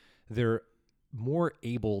 like they're more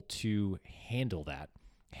able to handle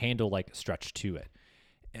like stretch to it.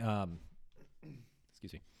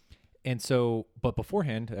 Excuse me. And so, but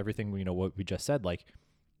beforehand, everything, what we just said, like,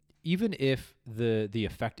 even if the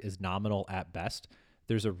effect is nominal at best,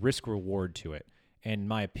 there's a risk reward to it. And in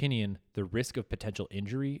my opinion, the risk of potential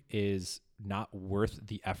injury is not worth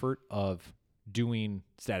the effort of doing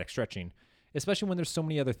static stretching, especially when there's so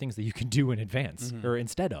many other things that you can do in advance or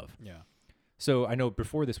instead of. Yeah. So I know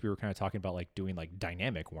before this, we were kind of talking about like doing like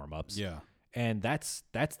dynamic warm-ups. Yeah. And that's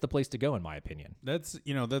the place to go, in my opinion. That's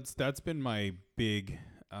been my big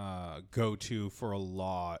go-to for a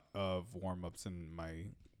lot of warm-ups in my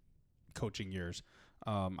coaching years.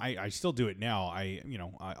 I still do it now.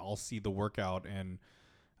 I'll see the workout and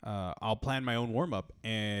I'll plan my own warm up,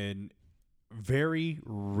 and very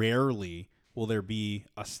rarely will there be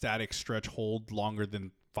a static stretch hold longer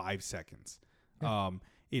than 5 seconds. Yeah.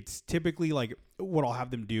 It's typically like what I'll have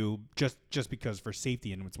them do just because for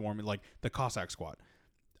safety and it's warm, like the Cossack squat.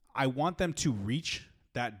 I want them to reach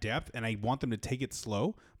that depth and I want them to take it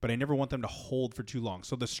slow, but I never want them to hold for too long.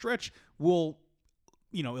 So the stretch will,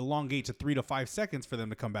 elongate to 3 to 5 seconds for them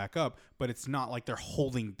to come back up, but it's not like they're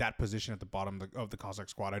holding that position at the bottom of the Cossack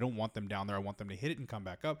squat. I don't want them down there. I want them to hit it and come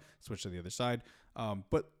back up, switch to the other side.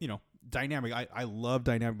 But dynamic, I love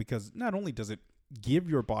dynamic because not only does it give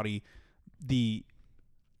your body the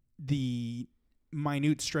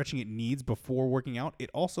minute stretching it needs before working out, it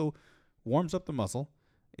also warms up the muscle.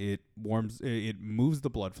 It moves the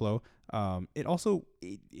blood flow. It also,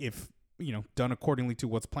 if done accordingly to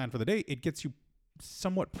what's planned for the day, it gets you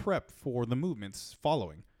somewhat prepped for the movements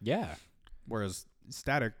following. Yeah. Whereas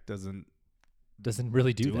static doesn't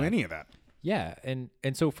really do that. any of that. Yeah, and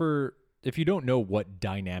so if you don't know what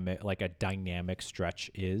a dynamic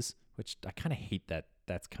stretch is, which I kind of hate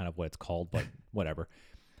that's kind of what it's called, but whatever.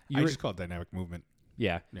 I just call it dynamic movement.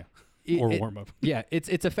 Yeah. Yeah. Or warm up. Yeah, it's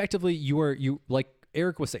effectively you like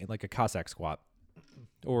Eric was saying, like a Cossack squat,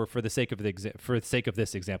 or for the sake of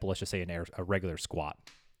this example, let's just say a regular squat,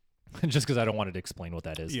 just because I don't want to explain what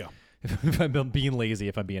that is. Yeah. If I'm being lazy,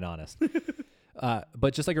 if I'm being honest.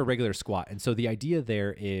 But just like a regular squat, and so the idea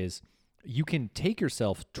there is you can take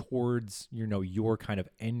yourself towards your kind of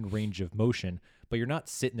end range of motion, but you're not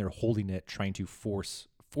sitting there holding it, trying to force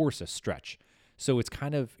a stretch. So it's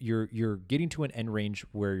kind of you're getting to an end range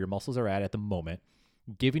where your muscles are at the moment,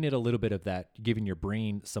 giving it a little bit of that, giving your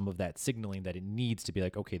brain some of that signaling that it needs to be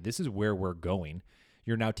like, okay, this is where we're going.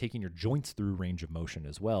 You're now taking your joints through range of motion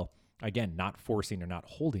as well. Again, not forcing or not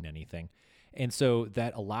holding anything. And so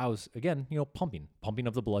that allows, again, pumping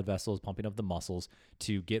of the blood vessels, pumping of the muscles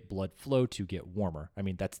to get blood flow, to get warmer. I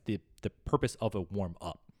mean, that's the purpose of a warm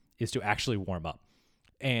up, is to actually warm up.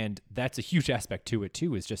 And that's a huge aspect to it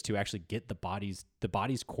too, is just to actually get the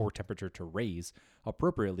body's core temperature to raise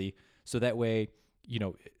appropriately. So that way,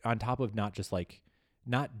 on top of not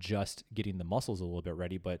just getting the muscles a little bit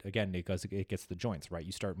ready, but again, it gets the joints, right?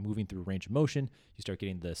 You start moving through range of motion, you start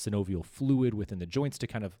getting the synovial fluid within the joints to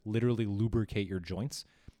kind of literally lubricate your joints.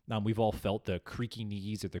 We've all felt the creaky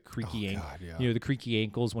knees or the creaky the creaky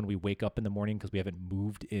ankles when we wake up in the morning because we haven't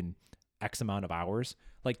moved in X amount of hours.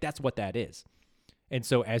 Like, that's what that is. And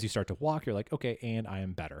so as you start to walk, you're like, okay, and I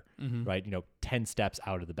am better, right? 10 steps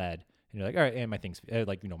out of the bed, and you're like, all right, and my things,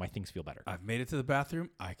 my things feel better. I've made it to the bathroom.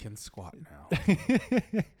 I can squat now.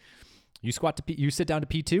 You sit down to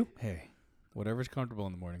pee too? Hey, whatever's comfortable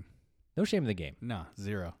in the morning. No shame in the game. Nah,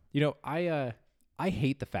 zero. I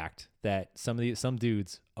hate the fact that some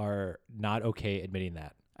dudes are not okay admitting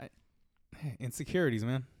that. Insecurities,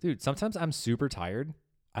 man. Dude, sometimes I'm super tired.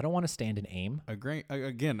 I don't want to stand and aim. Agree.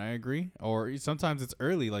 Again, I agree. Or sometimes it's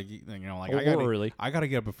early, early. I gotta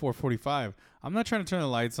get up before 4:45. I'm not trying to turn the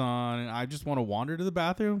lights on, and I just want to wander to the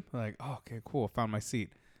bathroom. Like, oh, okay, cool, I found my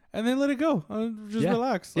seat, and then let it go. Just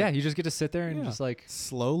relax. You just get to sit there and just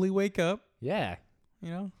slowly wake up. Yeah.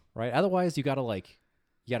 Right. Otherwise, you gotta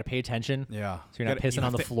pay attention. Yeah. So you're not pissing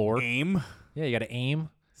on the floor. Aim. Yeah, you gotta aim.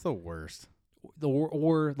 It's the worst.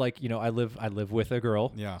 Or I live with a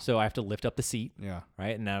girl. Yeah. So I have to lift up the seat. Yeah.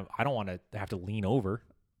 Right. And now I don't want to have to lean over.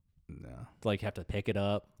 No. Have to pick it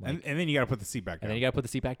up. And then you got to put the seat back down. And then you got to put the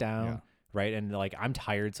seat back down. Yeah. Right. And I'm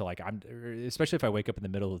tired. So especially if I wake up in the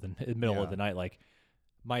middle of the night,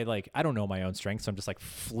 I don't know my own strength. So I'm just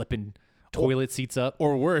flipping toilet seats up.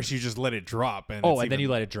 Or worse, you just let it drop. And then you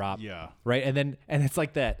let it drop. Yeah. Right. And it's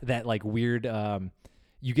like that weird,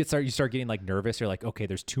 you start getting nervous. You're like, okay,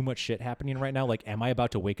 there's too much shit happening right now. Am I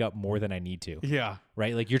about to wake up more than I need to? Yeah.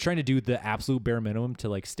 Right. You're trying to do the absolute bare minimum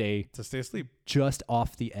to stay asleep, just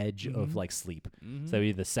off the edge of sleep.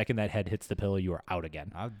 So the second that head hits the pillow, you are out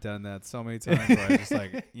again. I've done that so many times where I just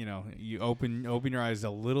you open your eyes a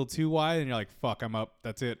little too wide and you're like, fuck, I'm up.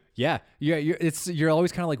 That's it. Yeah. You're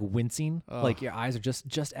always kind of wincing. Your eyes are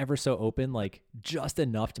just ever so open, just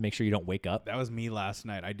enough to make sure you don't wake up. That was me last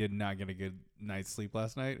night. I did not get a good night's sleep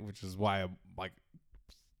last night, which is why I'm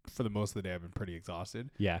for the most of the day I've been pretty exhausted.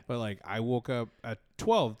 Yeah. But I woke up at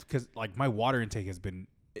 12 because my water intake has been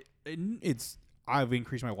I've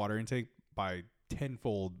increased my water intake by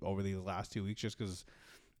tenfold over these last 2 weeks just because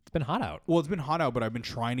it's been hot out. Well, it's been hot out, but I've been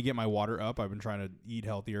trying to get my water up. I've been trying to eat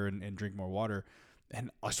healthier and drink more water. And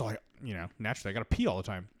so naturally I got to pee all the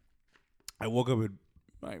time. I woke up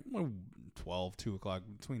at 12, 2 o'clock,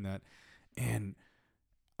 between that. And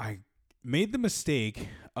I made the mistake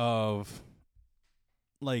of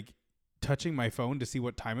touching my phone to see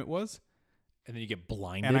what time it was. And then you get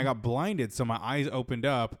blinded. And I got blinded, so my eyes opened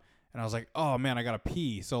up, and I was like, "Oh man, I gotta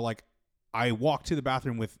pee." So like, I walked to the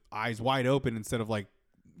bathroom with eyes wide open instead of like,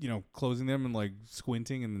 closing them and like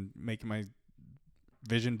squinting and making my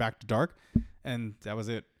vision back to dark. And that was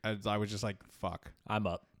it. I was just like, "Fuck, I'm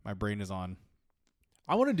up. my brain is on."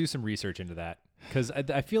 I want to do some research into that because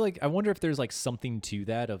I feel like I wonder if there's like something to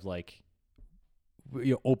that of like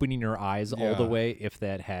opening your eyes all the way, if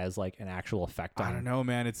that has like an actual effect on. I don't know,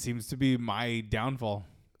 man. It seems to be my downfall.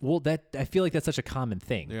 Well, I feel like that's such a common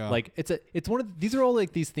thing. Yeah. Like it's one of these are all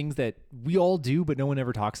like these things that we all do, but no one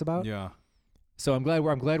ever talks about. Yeah. So I'm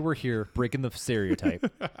glad we're here breaking the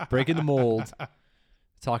stereotype, breaking the mold,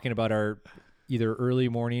 talking about our either early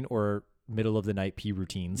morning or middle of the night pee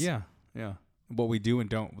routines. Yeah. Yeah. What we do and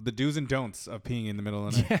don't, the do's and don'ts of peeing in the middle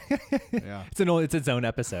of the night. Yeah. It's its own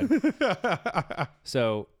episode.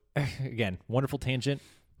 So again, wonderful tangent,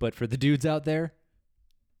 but for the dudes out there,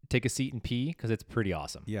 take a seat and pee because it's pretty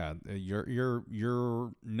awesome. Yeah.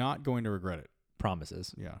 You're not going to regret it.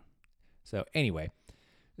 Promises. Yeah. So anyway,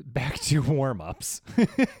 back to warm-ups.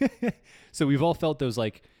 So we've all felt those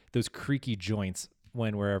creaky joints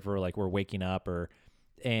wherever like we're waking up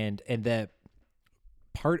and that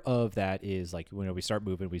part of that is like when we start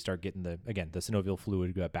moving, we start getting the synovial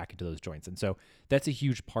fluid back into those joints. And so that's a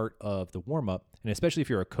huge part of the warm up. And especially if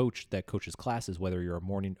you're a coach that coaches classes, whether you're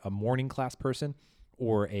a morning class person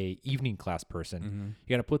or a evening class person,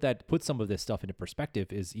 you got to put some of this stuff into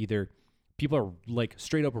perspective. Is either people are like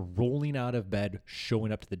straight up rolling out of bed,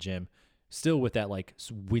 showing up to the gym, still with that like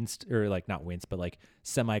winced or like not winced, but like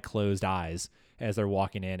semi-closed eyes as they're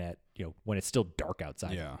walking in at, when it's still dark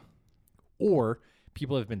outside. Yeah. Or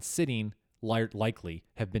people have been sitting, likely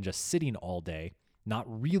have been just sitting all day, not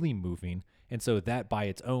really moving. And so that by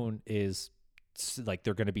its own is like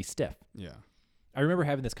they're going to be stiff. Yeah. I remember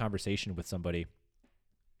having this conversation with somebody,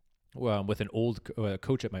 with an old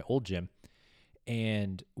coach at my old gym.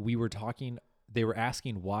 And we were talking, they were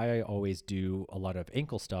asking why I always do a lot of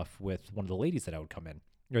ankle stuff with one of the ladies that would come in.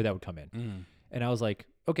 And I was like,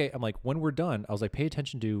 okay, I'm like, when we're done, I was like, pay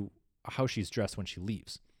attention to how she's dressed when she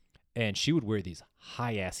leaves. And she would wear these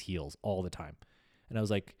high ass heels all the time. And I was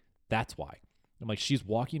like, that's why. I'm like, she's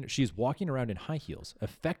walking around in high heels,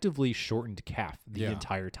 effectively shortened calf the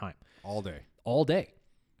entire time. All day.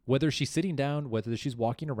 Whether she's sitting down, whether she's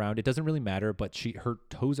walking around, it doesn't really matter, but her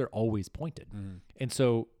toes are always pointed. And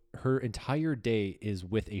so her entire day is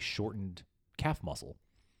with a shortened calf muscle.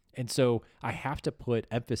 And so I have to put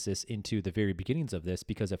emphasis into the very beginnings of this,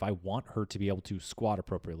 because if I want her to be able to squat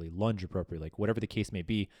appropriately, lunge appropriately, like whatever the case may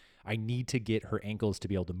be, I need to get her ankles to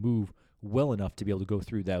be able to move well enough to be able to go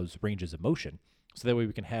through those ranges of motion. So that way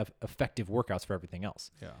we can have effective workouts for everything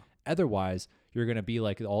else. Yeah. Otherwise, you're going to be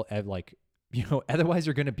like otherwise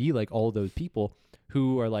you're going to be like all those people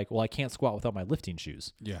who are like, well, I can't squat without my lifting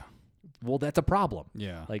shoes. Yeah. Well, that's a problem.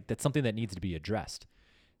 Yeah. Like that's something that needs to be addressed.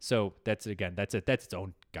 So that's its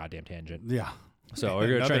own goddamn tangent. Yeah. So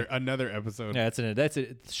we're gonna another episode. Yeah, that's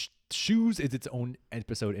it. Shoes is its own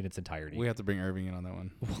episode in its entirety. We have to bring Irving in on that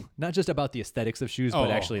one. Not just about the aesthetics of shoes, but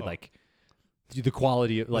actually like the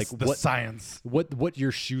quality of like the science. What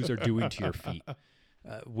your shoes are doing to your feet.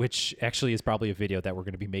 Which actually is probably a video that we're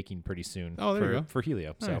going to be making pretty soon for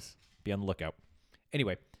Helio. Nice. So be on the lookout.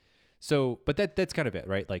 Anyway, so but that's kind of it,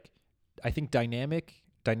 right? Like I think dynamic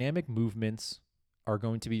movements are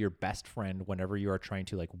going to be your best friend whenever you are trying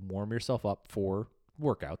to like warm yourself up for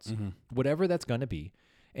workouts, whatever that's going to be.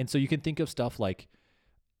 And so you can think of stuff like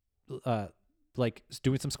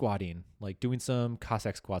doing some squatting, like doing some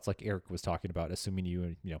Cossack squats, like Eric was talking about, assuming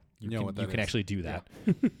you can actually do that.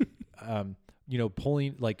 Yeah.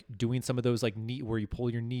 Pulling, like doing some of those like knee where you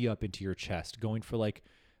pull your knee up into your chest, going for like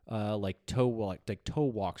toe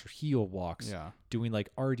walks or heel walks, doing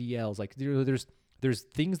like RDLs, like there's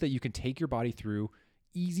things that you can take your body through,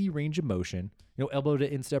 easy range of motion, elbow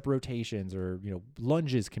to instep rotations, or,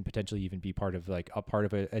 lunges can potentially even be part of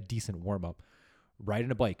a decent warm up.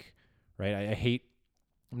 Riding a bike, right?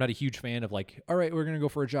 I'm not a huge fan of like, all right, we're going to go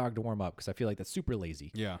for a jog to warm up, because I feel like that's super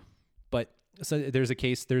lazy. Yeah. But so there's a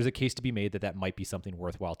case to be made that might be something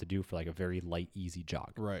worthwhile to do for like a very light, easy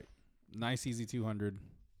jog. Right. Nice, easy 200,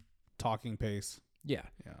 talking pace. Yeah.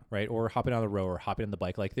 Right. Or hopping on the row or hopping on the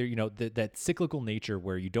bike. Like there, that cyclical nature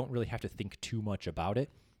where you don't really have to think too much about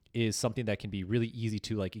it is something that can be really easy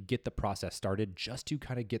to like get the process started, just to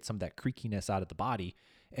kind of get some of that creakiness out of the body,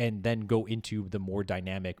 and then go into the more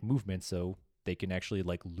dynamic movements so they can actually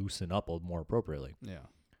like loosen up a little more appropriately. Yeah.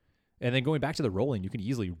 And then going back to the rolling, you can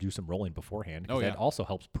easily do some rolling beforehand, because that also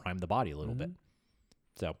helps prime the body a little bit.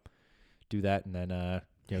 So do that, and then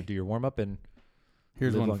do your warm up, and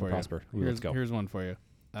here's live one long for and prosper. you. Let's go. Here's one for you.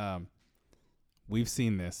 We've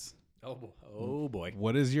seen this. Oh boy.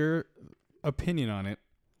 What is your opinion on it?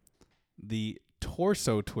 The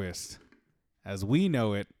torso twist, as we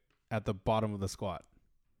know it, at the bottom of the squat.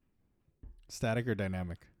 Static or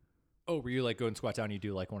dynamic? Oh, were you like going squat down? You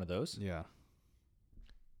do like one of those? Yeah.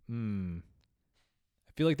 I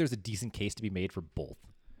feel like there's a decent case to be made for both.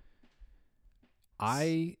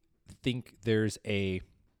 I think there's the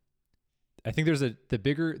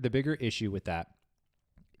bigger issue with that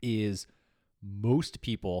is most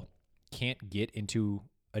people can't get into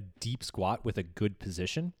a deep squat with a good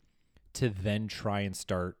position to then try and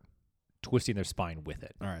start twisting their spine with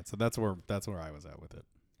it. All right, so that's where I was at with it.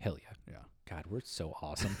 Hell yeah. Yeah. God, we're so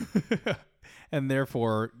awesome. And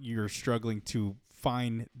therefore, you're struggling to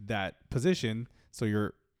find that position, so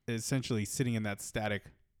you're essentially sitting in that static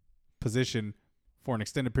position for an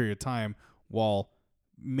extended period of time while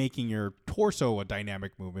making your torso a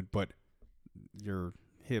dynamic movement, but your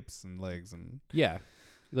hips and legs and Yeah.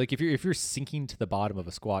 Like if you're sinking to the bottom of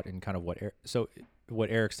a squat and kind of what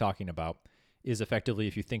Eric's talking about is effectively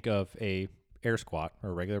if you think of a air squat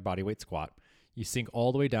or a regular body weight squat, you sink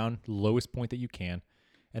all the way down, lowest point that you can,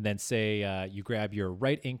 and then say you grab your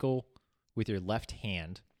right ankle with your left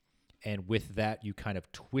hand, and with that you kind of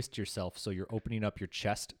twist yourself so you're opening up your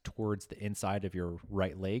chest towards the inside of your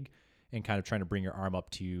right leg and kind of trying to bring your arm up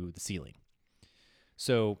to the ceiling.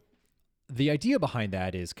 So the idea behind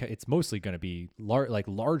that is it's mostly going to be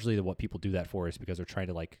largely what people do that for is because they're trying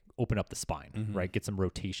to like open up the spine, right? Get some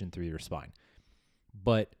rotation through your spine.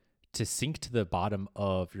 But to sink to the bottom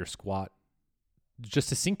of your squat,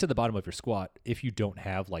 if you don't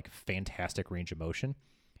have like fantastic range of motion,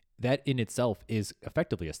 that in itself is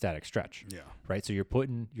effectively a static stretch. yeah. Right? So you're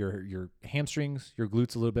putting your hamstrings, your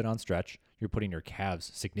glutes a little bit on stretch. You're putting your calves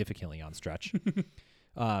significantly on stretch.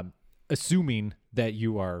 Assuming that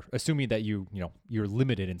you're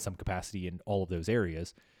limited in some capacity in all of those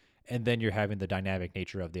areas, and then you're having the dynamic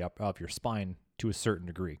nature of your spine to a certain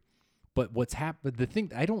degree. But the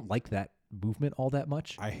thing, I don't like that movement all that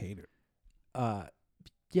much. I hate it.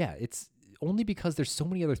 Yeah, it's only because there's so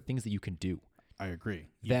many other things that you can do. I agree.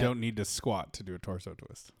 You don't need to squat to do a torso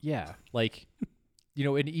twist. Yeah, like,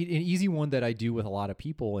 an easy one that I do with a lot of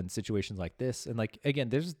people in situations like this, and like again,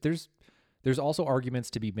 there's also arguments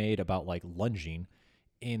to be made about like lunging,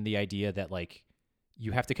 in the idea that like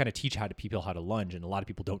you have to kind of teach people how to lunge, and a lot of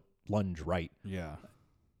people don't lunge right. Yeah.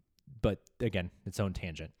 But again, its own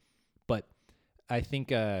tangent. But I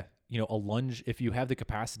think a lunge, if you have the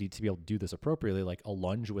capacity to be able to do this appropriately, like a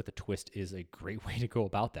lunge with a twist is a great way to go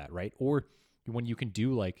about that, right? Or when you can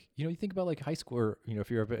do like, you think about like high school, or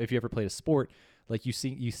if you ever played a sport, like you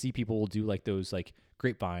see people will do like those like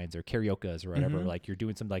grapevines or cariokas or whatever, like you're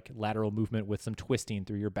doing some like lateral movement with some twisting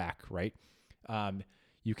through your back, right?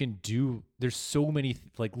 You can do, there's so many,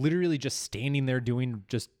 like literally just standing there doing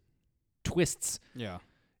just twists. Yeah.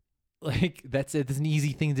 Like that's an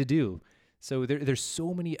easy thing to do. So there's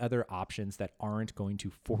so many other options that aren't going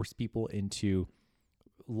to force people into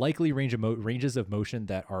likely ranges of motion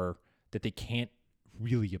that they can't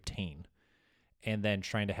really obtain, and then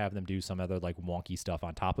trying to have them do some other like wonky stuff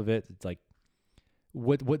on top of it. It's like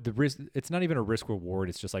what the risk. It's not even a risk reward.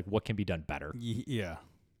 It's just like what can be done better. Yeah,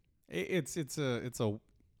 it's a.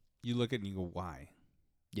 You look at it and you go, why?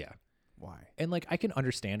 Yeah, why? And like I can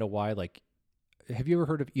understand a why. Like, have you ever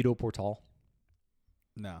heard of Ido Portal?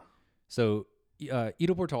 No. So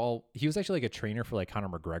Ido Portal, he was actually like a trainer for like Conor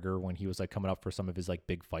McGregor when he was like coming up for some of his like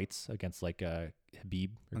big fights against like Khabib.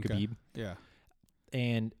 Yeah.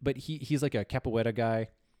 But he's like a capoeira guy,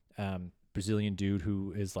 Brazilian dude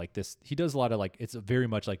who is like this. He does a lot of like, it's very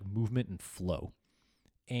much like movement and flow.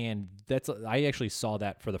 And I actually saw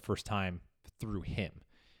that for the first time through him.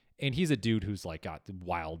 And he's a dude who's like got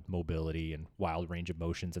wild mobility and wild range of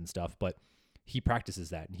motions and stuff, but he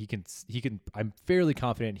practices that, and he can, I'm fairly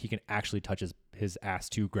confident he can actually touch his ass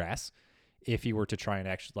to grass if he were to try and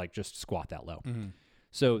actually like just squat that low. Mm-hmm.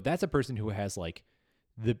 So that's a person who has like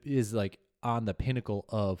is like on the pinnacle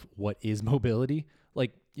of what is mobility,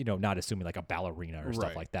 like, not assuming like a ballerina or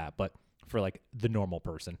stuff like that, but for like the normal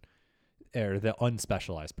person or the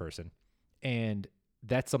unspecialized person. And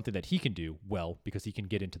that's something that he can do well because he can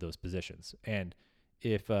get into those positions. And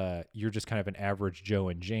if you're just kind of an average Joe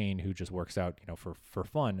and Jane who just works out, for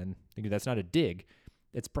fun, and that's not a dig,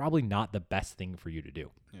 it's probably not the best thing for you to do.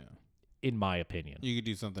 Yeah. In my opinion. You could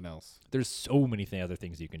do something else. There's so many other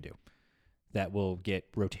things you can do that will get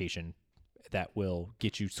rotation, that will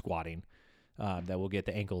get you squatting, that will get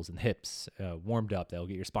the ankles and hips warmed up, that will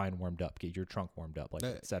get your spine warmed up, get your trunk warmed up, like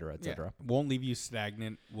et cetera, et cetera. Won't leave you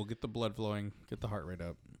stagnant. We'll get the blood flowing, get the heart rate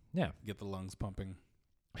up. Yeah. Get the lungs pumping.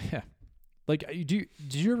 Yeah. Like, you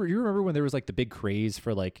remember when there was like the big craze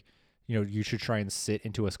for like, you should try and sit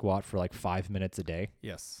into a squat for like 5 minutes a day.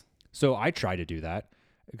 Yes. So I tried to do that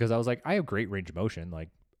because I was like, I have great range of motion. Like,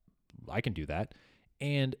 I can do that.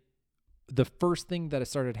 And the first thing that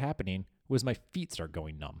started happening was my feet start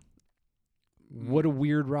going numb. What a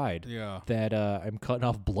weird ride. Yeah. That I'm cutting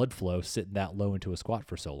off blood flow sitting that low into a squat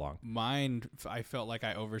for so long. Mine, I felt like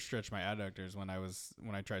I overstretched my adductors when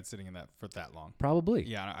I tried sitting in that for that long. Probably.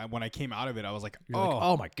 Yeah. When I came out of it, I was like, You're like,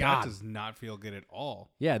 oh my God. that does not feel good at all.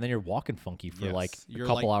 Yeah, and then you're walking funky for Yes. like You're a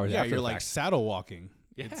couple hours Yeah, after you're the like fact. saddle walking.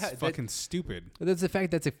 Yeah, It's fucking stupid. But that's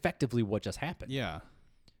effectively what just happened. Yeah.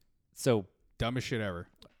 So Dumbest shit ever.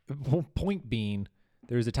 point being,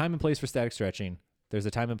 there's a time and place for static stretching. There's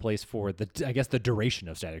a time and place for the duration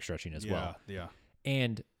of static stretching as well. Yeah.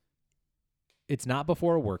 And it's not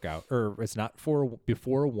before a workout, or it's not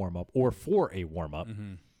before a warm up, or for a warm up.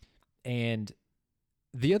 Mm-hmm. And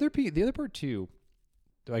the other part too,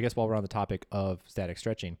 I guess while we're on the topic of static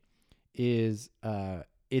stretching, is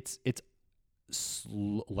it's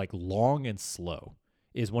like long and slow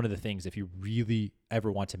is one of the things if you really ever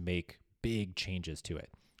want to make big changes to it.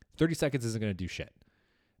 30 seconds isn't going to do shit.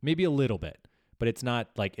 Maybe a little bit, but it's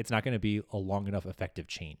not going to be a long enough effective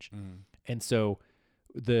change. And so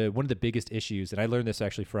one of the biggest issues, and I learned this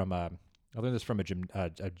actually from a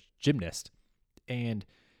gymnast, and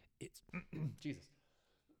it's Jesus.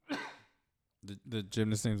 The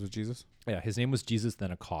gymnast name was Jesus? Yeah, his name was Jesus,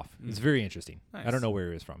 then a cough. It's very interesting. Nice. I don't know where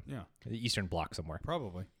he was from. Yeah. The Eastern Bloc somewhere.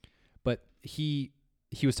 Probably. But he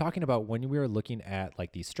was talking about when we were looking at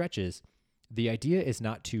like these stretches, the idea is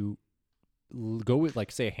not to go with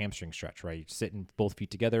like, say, a hamstring stretch, right? You sit in both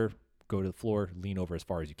feet together, go to the floor, lean over as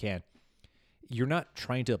far as you can. You're not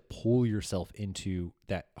trying to pull yourself into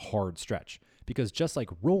that hard stretch, because just like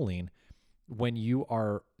rolling, when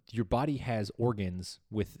your body has organs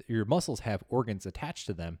your muscles have organs attached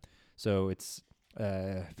to them. So it's,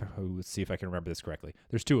 let's see if I can remember this correctly.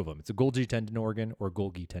 There's two of them. It's a Golgi tendon organ or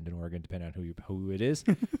Golgi tendon organ, depending on who it is,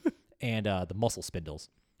 and the muscle spindles.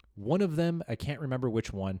 One of them, I can't remember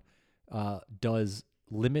which one,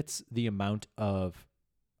 limits the amount of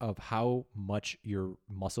how much your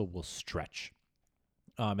muscle will stretch,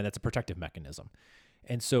 and that's a protective mechanism.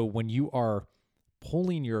 And so when you are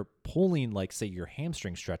pulling like, say, your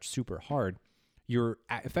hamstring stretch super hard, you're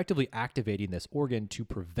effectively activating this organ to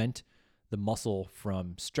prevent the muscle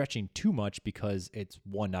from stretching too much, because it's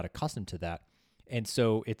not accustomed to that. And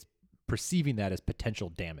so it's perceiving that as potential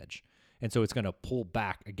damage. And so it's going to pull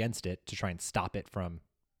back against it to try and stop it from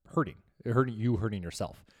hurting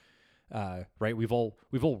yourself. Right. We've all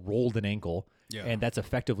rolled an ankle, and that's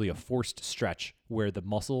effectively a forced stretch where the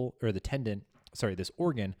muscle or the tendon, this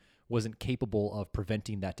organ wasn't capable of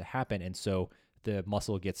preventing that to happen. And so the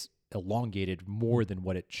muscle gets elongated more than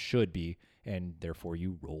what it should be, and therefore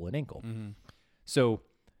you roll an ankle. Mm-hmm. So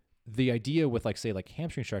the idea with like, say, like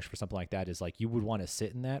hamstring stretch for something like that is like, you would want to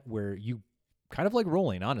sit in that where you kind of like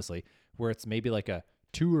rolling, honestly, where it's maybe like a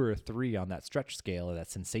 2 or a 3 on that stretch scale, or that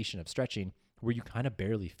sensation of stretching, where you kind of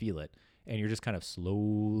barely feel it. And you're just kind of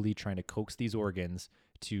slowly trying to coax these organs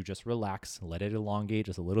to just relax, let it elongate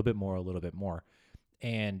just a little bit more.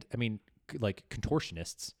 And I mean, like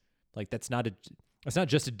contortionists, like it's not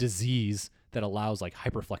just a disease that allows like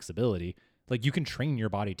hyperflexibility. Like you can train your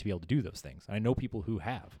body to be able to do those things. I know people who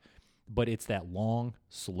have, but it's that long,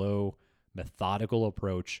 slow, methodical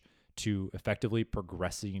approach to effectively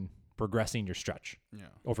progressing your stretch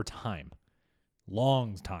over time.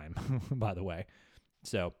 Long time, by the way.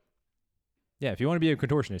 So yeah, if you want to be a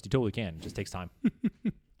contortionist, you totally can. It just takes time.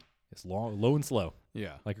 It's low and slow.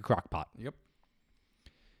 Yeah. Like a crock pot. Yep.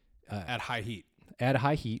 At high heat. At a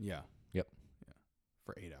high heat. Yeah. Yep. Yeah.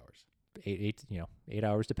 For 8 hours. 8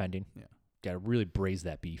 hours depending. Yeah. Got to really braise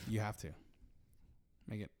that beef. You have to.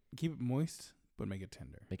 Keep it moist, but make it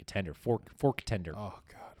tender. Make it tender. Fork tender. Oh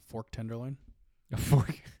God, fork tenderloin. A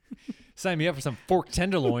fork. Sign me up for some fork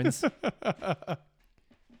tenderloins. I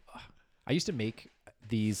used to make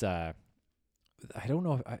these. I don't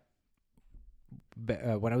know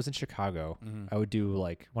if when I was in Chicago, I would do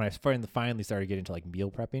like when I finally started getting into like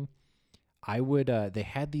meal prepping. I would they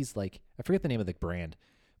had these like, I forget the name of the brand,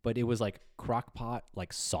 but it was like crock pot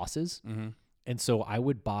like sauces. And so I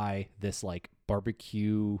would buy this like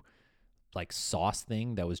barbecue like sauce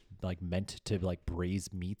thing that was like meant to like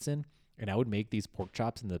braise meats in, and I would make these pork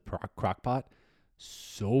chops in the crock pot.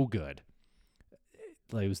 So good.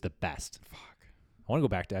 Like, it was the best. Fuck. I want to go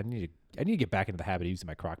back to I need to get back into the habit of using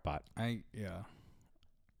my crock pot. I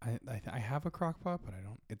have a crock pot, but I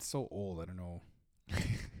don't. It's so old. I don't know.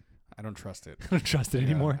 I don't trust it. I don't trust it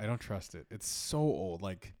anymore. I don't trust it. It's so old.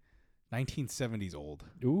 Like 1970s old.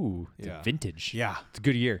 Ooh, it's Yeah. vintage. Yeah. It's a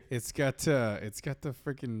good year. It's got the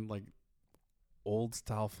freaking like old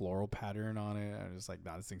style floral pattern on it. I was just like,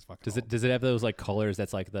 nah, this thing's fucking old. Does it have those like colors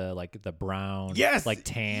that's like the brown, Yes! like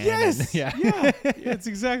tan, Yes. and, yeah, Yeah. It's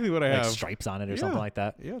exactly what I like have. stripes on it or Yeah. something like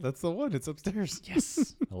that. Yeah, that's the one. It's upstairs.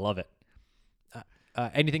 Yes, I love it.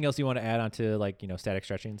 Anything else you want to add on to like static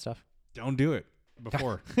stretching and stuff? Don't do it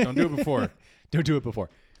before. Don't do it before. Don't do it before.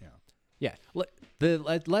 Yeah. Yeah.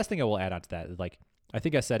 The last thing I will add on to that is like I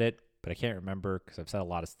think I said it, but I can't remember because I've said a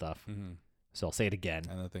lot of stuff. Mm-hmm. So I'll say it again.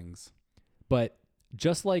 And the things. But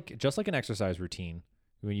just like an exercise routine,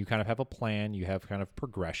 when you kind of have a plan, you have kind of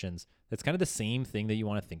progressions. That's kind of the same thing that you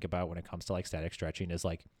want to think about when it comes to like static stretching is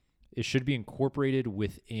like it should be incorporated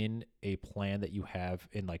within a plan that you have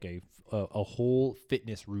in like a whole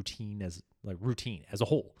fitness routine as a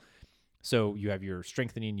whole. So you have your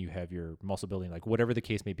strengthening, you have your muscle building, like whatever the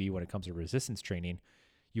case may be when it comes to resistance training,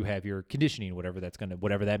 you have your conditioning, whatever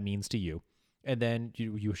that means to you. And then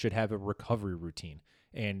you should have a recovery routine,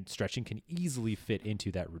 and stretching can easily fit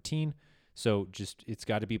into that routine. So just it's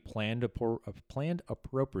got to be planned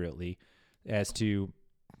appropriately as to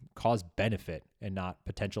cause benefit and not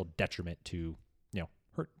potential detriment to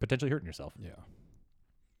potentially hurting yourself. Yeah.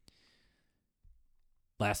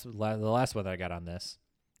 The last one that I got on this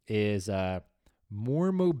is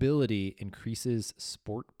more mobility increases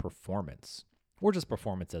sport performance, or just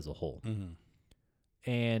performance as a whole. Mm-hmm.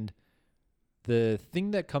 And the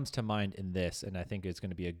thing that comes to mind in this, and I think is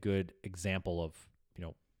going to be a good example of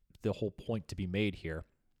the whole point to be made here,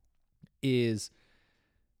 is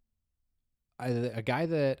a guy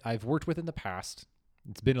that I've worked with in the past.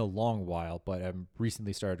 It's been a long while, but I've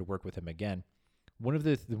recently started to work with him again. One of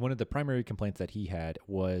the primary complaints that he had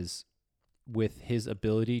was with his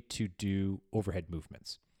ability to do overhead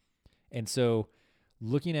movements. And so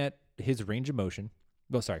looking at his range of motion,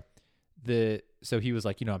 so he was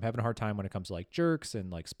like, I'm having a hard time when it comes to like jerks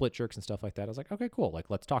and like split jerks and stuff like that. I was like, okay, cool.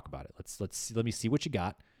 Like, let's talk about it. Let me see what you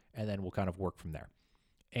got, and then we'll kind of work from there.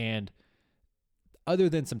 And other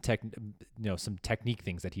than some technique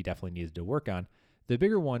things that he definitely needed to work on, the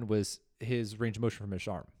bigger one was his range of motion from his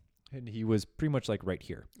arm. And he was pretty much like right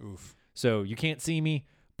here. Oof. So you can't see me,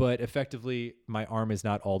 but effectively my arm is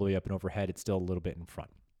not all the way up and overhead. It's still a little bit in front.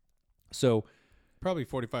 So Probably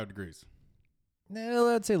 45 degrees.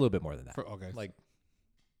 Let's say a little bit more than that. Okay.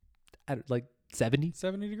 Like 70?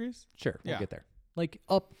 70 degrees? Sure, we'll Yeah. get there. Like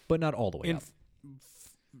up, but not all the way up.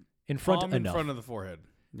 In front palm enough. in front of the forehead.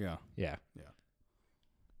 Yeah. Yeah. Yeah.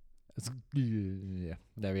 Yeah.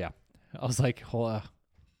 There, yeah. I was like,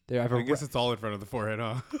 there. I have I guess it's all in front of the forehead,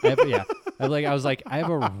 huh? I was like, I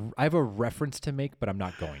have a reference to make, but I'm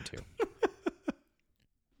not going to.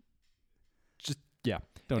 Just yeah.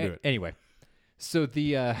 Don't do it. Anyway, so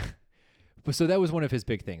so that was one of his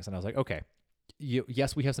big things, and I was like, okay,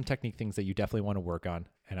 yes, we have some technique things that you definitely want to work on,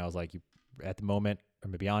 and I was like, at the moment, I'm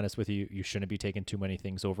gonna be honest with you, you shouldn't be taking too many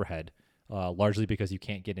things overhead, largely because you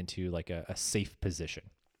can't get into like a safe position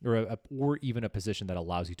or even a position that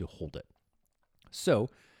allows you to hold it. So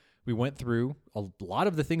we went through a lot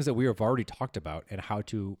of the things that we have already talked about and how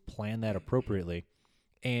to plan that appropriately.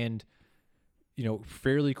 And,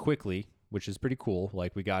 fairly quickly, which is pretty cool,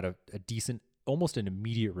 like we got a decent, almost an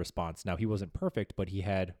immediate response. Now, he wasn't perfect, but he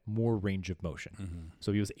had more range of motion. Mm-hmm.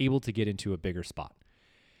 So he was able to get into a bigger spot.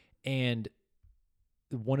 And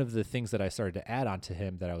one of the things that I started to add on to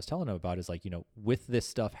him that I was telling him about is like, with this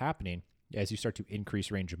stuff happening, as you start to increase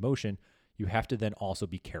range of motion, you have to then also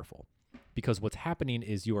be careful. Because what's happening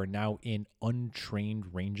is you are now in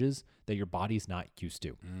untrained ranges that your body's not used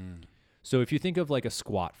to. Mm. So if you think of like a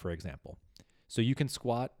squat, for example, so you can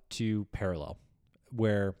squat to parallel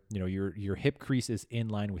where, your hip crease is in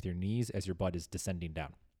line with your knees as your butt is descending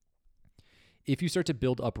down. If you start to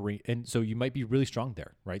build up, and so you might be really strong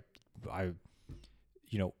there, right? The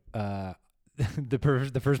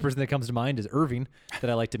first person that comes to mind is Irving that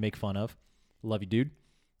I like to make fun of. Love you, dude.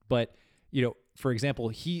 But, for example,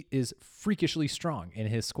 he is freakishly strong in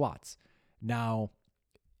his squats. Now,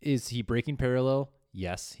 is he breaking parallel?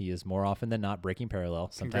 Yes, he is more often than not breaking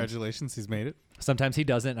parallel. Congratulations, he's made it. Sometimes he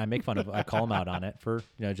doesn't, and I make fun of him. I call him out on it for,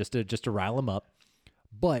 just to rile him up.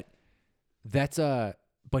 But that's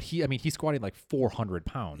he's squatting like 400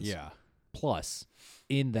 pounds. Yeah. Plus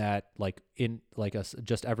in that,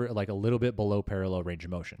 just ever like a little bit below parallel range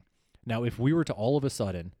of motion. Now, if we were to all of a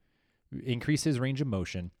sudden increase his range of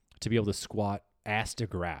motion to be able to squat ass to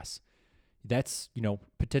grass, that's,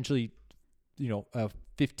 potentially,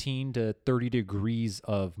 15 to 30 degrees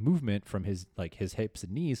of movement from his hips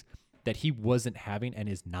and knees that he wasn't having and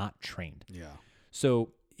is not trained. Yeah.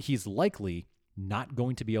 So he's likely not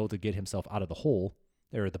going to be able to get himself out of the hole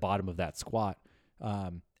or the bottom of that squat.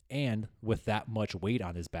 And with that much weight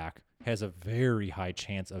on his back, has a very high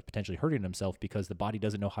chance of potentially hurting himself because the body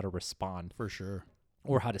doesn't know how to respond For sure.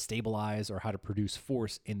 or how to stabilize or how to produce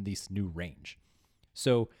force in this new range.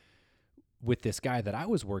 So with this guy that I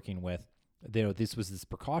was working with, this was this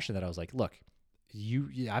precaution that I was like, look, you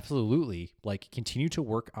absolutely like continue to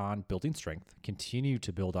work on building strength, continue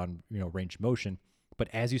to build on, range of motion. But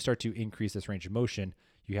as you start to increase this range of motion,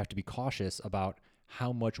 you have to be cautious about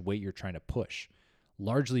how much weight you're trying to push,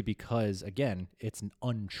 largely because, again, it's an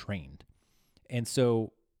untrained. And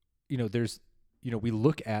so, there's, we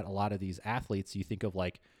look at a lot of these athletes, you think of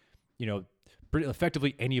like,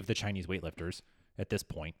 effectively any of the Chinese weightlifters at this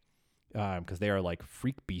point, because they are like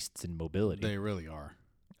freak beasts in mobility. They really are.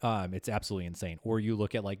 It's absolutely insane. Or you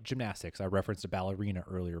look at like gymnastics. I referenced a ballerina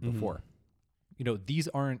earlier before. These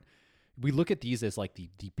aren't, we look at these as like the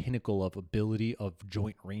pinnacle of ability of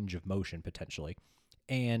joint range of motion potentially.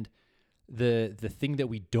 And the thing that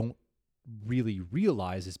we don't really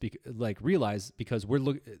realize is because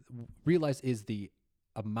realize is the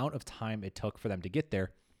amount of time it took for them to get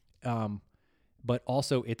there. But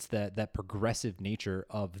also it's that progressive nature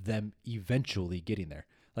of them eventually getting there.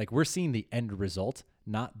 Like we're seeing the end result,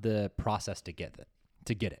 not the process to get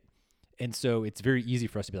it. And so it's very easy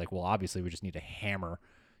for us to be like, well, obviously we just need to hammer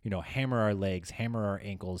our legs, hammer our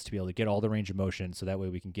ankles to be able to get all the range of motion. So that way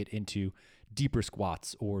we can get into deeper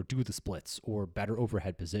squats or do the splits or better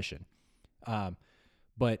overhead position.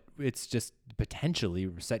 But it's just potentially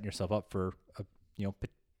setting yourself up for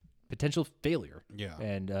potential failure,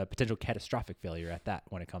 and potential catastrophic failure at that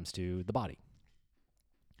when it comes to the body.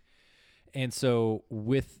 And so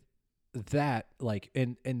with that,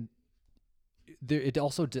 it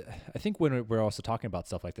also, I think when we're also talking about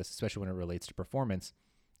stuff like this, especially when it relates to performance,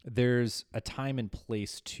 there's a time and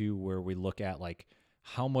place too where we look at like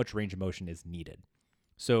how much range of motion is needed.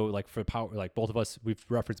 So like for power, like both of us, we've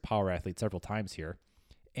referenced power athletes several times here,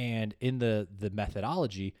 and in the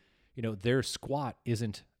methodology, their squat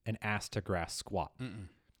isn't an ass to grass squat.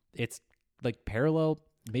 It's like parallel,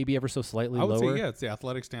 maybe ever so slightly I would lower. say, it's the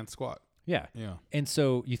athletic stance squat. Yeah. Yeah. And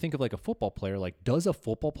so you think of like a football player, like does a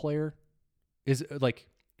football player is like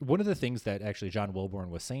one of the things that actually John Wilborn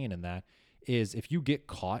was saying in that is if you get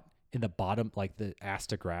caught in the bottom, like the ass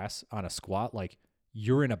to grass on a squat, like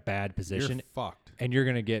you're in a bad position. You're fucked. And you're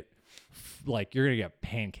going to get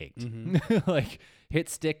pancaked, like hit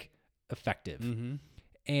stick effective.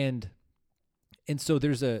 And so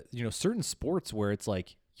there's certain sports where it's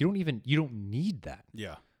like, you don't need that.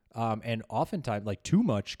 Yeah. And oftentimes like too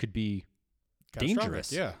much could be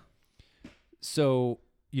dangerous. Yeah. So,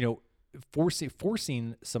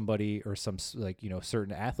 forcing somebody or some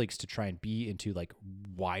certain athletes to try and be into like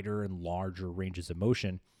wider and larger ranges of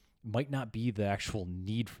motion might not be the actual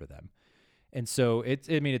need for them. And so it's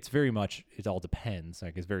very much, it all depends.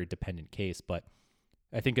 Like it's a very dependent case, but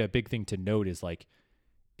I think a big thing to note is like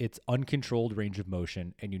it's uncontrolled range of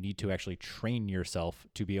motion and you need to actually train yourself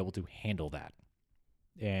to be able to handle that.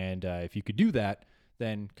 And if you could do that,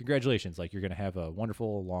 then congratulations. Like you're going to have a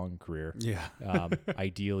wonderful long career. Yeah.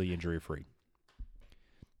 Ideally injury free.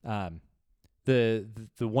 The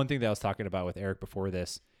one thing that I was talking about with Eric before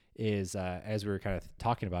this is, as we were kind of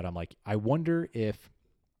talking about, I'm like, I wonder if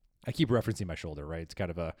I keep referencing my shoulder, right? It's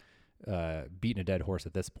kind of a beating a dead horse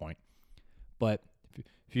at this point, but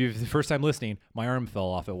if you're the first time listening, my arm fell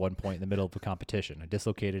off at one point in the middle of a competition. I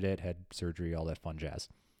dislocated it, had surgery, all that fun jazz.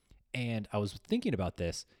 And I was thinking about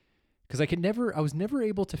this because I was never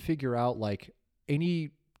able to figure out like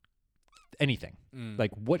anything,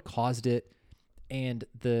 like what caused it. And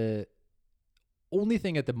the only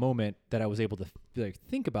thing at the moment that I was able to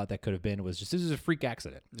think about that could have been was just, this is a freak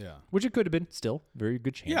accident. Yeah. Which it could have been, still very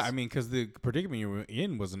good chance. Yeah. I mean, because the predicament you were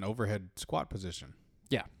in was an overhead squat position.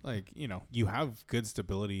 Yeah. Like, you have good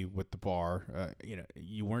stability with the bar.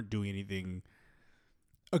 You weren't doing anything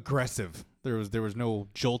aggressive. There was no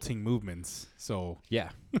jolting movements. So yeah.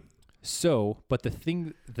 But the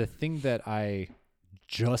thing that I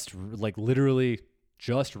just literally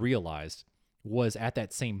just realized was at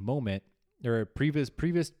that same moment, or previous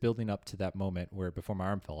building up to that moment where before my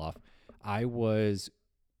arm fell off,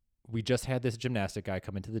 we just had this gymnastic guy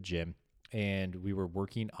come into the gym and we were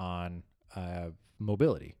working on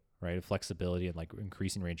mobility, right? Flexibility and like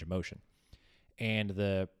increasing range of motion. And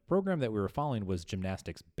the program that we were following was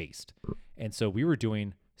gymnastics based. And so we were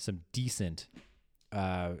doing some decent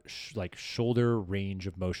shoulder range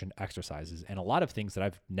of motion exercises and a lot of things that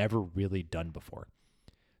I've never really done before.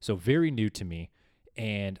 So very new to me.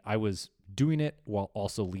 And I was doing it while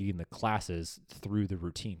also leading the classes through the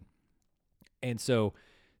routine. And so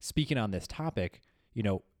speaking on this topic,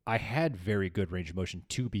 I had very good range of motion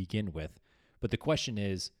to begin with. But the question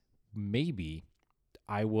is, maybe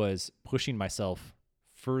I was pushing myself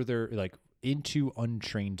further, like into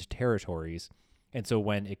untrained territories. And so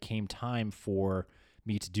when it came time for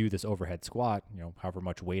me to do this overhead squat, however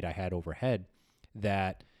much weight I had overhead,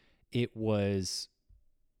 that it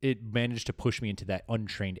managed to push me into that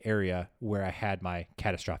untrained area where I had my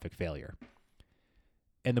catastrophic failure.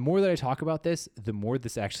 And the more that I talk about this, the more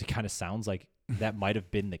this actually kind of sounds like that might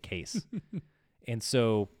have been the case. And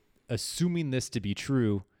so, assuming this to be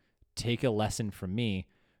true, take a lesson from me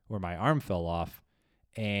where my arm fell off,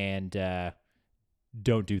 and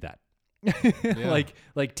don't do that.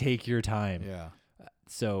 Like take your time. Yeah.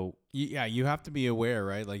 So you have to be aware,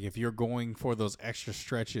 right? Like if you're going for those extra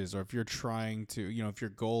stretches, or if you're trying to, if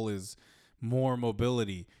your goal is more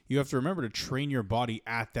mobility, you have to remember to train your body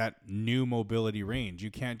at that new mobility range.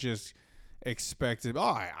 You can't just expect it.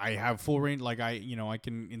 I have full range. Like I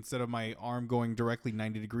can, instead of my arm going directly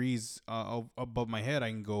 90 degrees above my head, I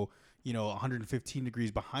can go, 115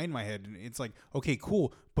 degrees behind my head. And it's like, okay,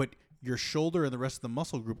 cool. But your shoulder and the rest of the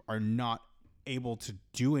muscle group are not able to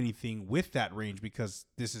do anything with that range because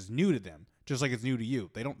this is new to them, just like it's new to you.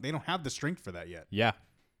 They don't have the strength for that yet. Yeah,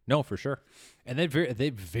 no, for sure. And they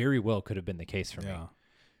very well could have been the case for me.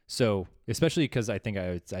 So especially because I think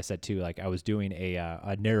I said too, like I was doing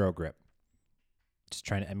a narrow grip, just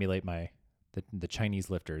trying to emulate the Chinese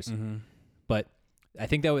lifters. Mm-hmm. But I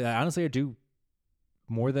think that honestly I do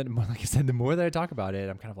more like I said, the more that I talk about it,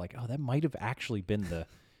 I'm kind of like, oh, that might have actually been the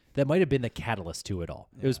catalyst to it all.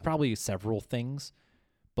 Yeah. It was probably several things,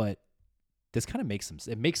 but this kind of makes some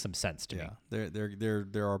sense to me.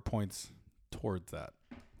 There are points towards that.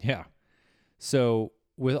 Yeah. So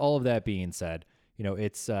with all of that being said,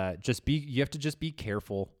 it's you have to just be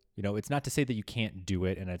careful. It's not to say that you can't do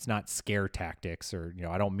it, and it's not scare tactics, or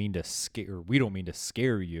I don't mean to scare, or we don't mean to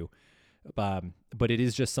scare you. But it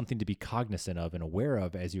is just something to be cognizant of and aware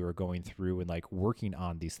of as you are going through and like working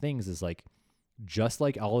on these things. Is like, just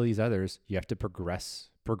like all of these others, you have to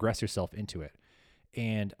progress yourself into it.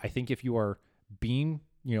 And I think if you are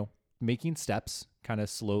making steps kind of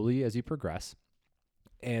slowly as you progress,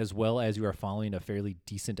 as well as you are following a fairly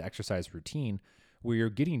decent exercise routine where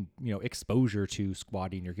you're getting, exposure to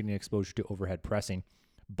squatting, you're getting exposure to overhead pressing,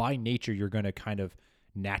 by nature, you're going to kind of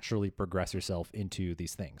naturally progress yourself into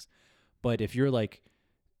these things. But if you're like,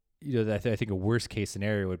 I think a worst case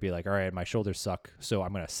scenario would be like, all right, my shoulders suck, so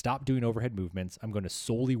I'm going to stop doing overhead movements. I'm going to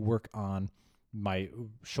solely work on my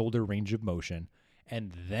shoulder range of motion,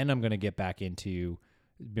 and then I'm going to get back into,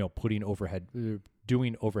 doing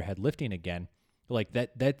overhead lifting again. Like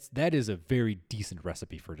that is a very decent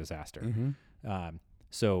recipe for disaster. Mm-hmm.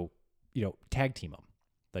 So, tag team them.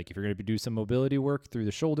 Like if you're going to do some mobility work through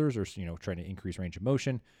the shoulders, or trying to increase range of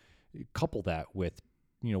motion, couple that with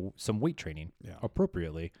some weight training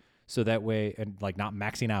appropriately. So that way, and like not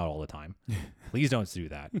maxing out all the time. Please don't do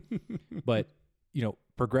that. But,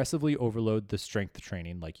 progressively overload the strength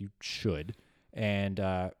training like you should. And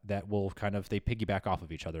that will they piggyback off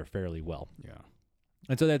of each other fairly well. Yeah.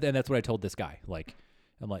 And so that's what I told this guy. Like,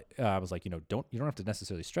 I was like, you don't have to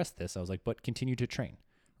necessarily stress this. I was like, but continue to train,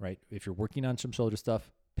 right? If you're working on some shoulder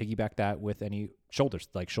stuff, piggyback that with any shoulder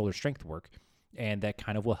strength work. And that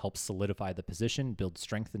kind of will help solidify the position, build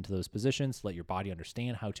strength into those positions, let your body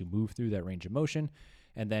understand how to move through that range of motion.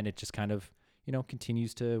 And then it just kind of,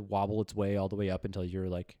 continues to wobble its way all the way up until you're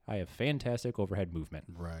like, I have fantastic overhead movement,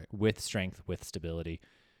 right? With strength, with stability,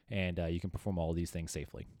 and you can perform all of these things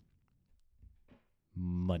safely.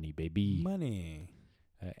 Money, baby. Money.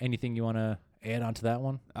 Anything you want to add on to that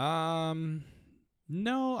one?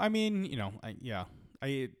 No, I mean,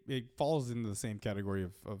 it falls into the same category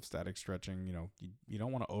of static stretching. You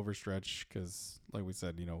don't want to overstretch because, like we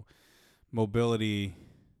said, mobility,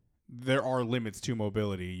 there are limits to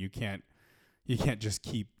mobility. You can't just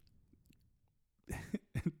keep,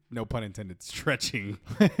 no pun intended, stretching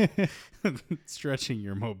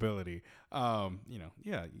your mobility.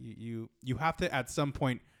 You have to at some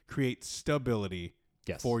point create stability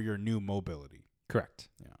for your new mobility. Correct.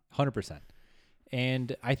 Yeah. 100%.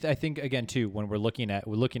 And I think again too, when we're looking at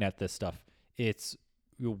this stuff, it's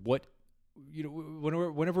whenever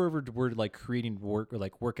we're like creating work or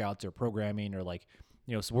like workouts or programming or like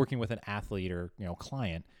working with an athlete or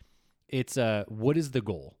client, it's what is the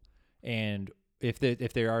goal? And if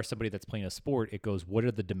they are somebody that's playing a sport, it goes, what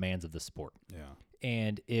are the demands of the sport? Yeah.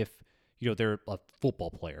 And if they're a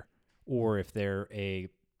football player, or if they're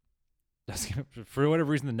for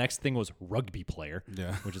whatever reason, the next thing was rugby player,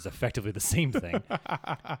 which is effectively the same thing.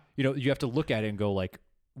 You have to look at it and go like,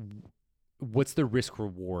 what's the risk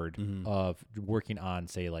reward of working on,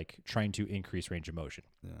 say, like trying to increase range of motion?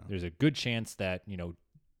 Yeah. There's a good chance that, you know,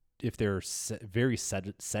 if they're very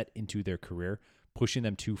set into their career, pushing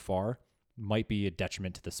them too far might be a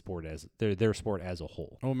detriment to the sport as their sport as a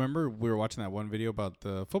whole. Oh, remember we were watching that one video about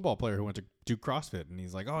the football player who went to do CrossFit, and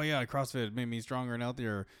he's like, "Oh yeah, CrossFit made me stronger and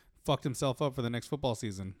healthier." Fucked himself up for the next football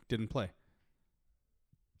season. Didn't play.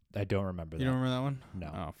 I don't remember that. You don't remember that one?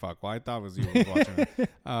 No. Oh fuck. Well, I thought it was you who was watching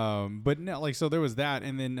it. But no, like, so there was that,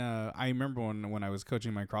 and then I remember when I was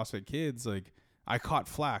coaching my CrossFit kids, like I caught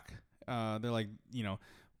flack. They're like, you know,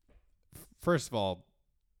 first of all,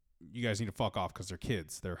 you guys need to fuck off because they're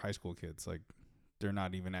kids. They're high school kids. Like, they're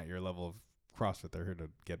not even at your level of CrossFit. They're here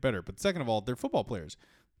to get better. But second of all, they're football players.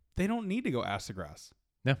 They don't need to go ass to grass.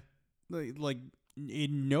 No. Like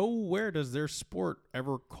in nowhere does their sport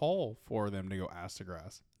ever call for them to go ass to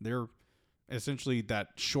grass. They're essentially that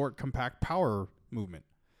short, compact power movement,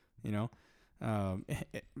 you know?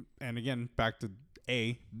 And again, back to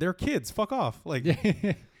they're kids. Fuck off. Like,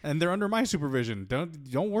 and they're under my supervision.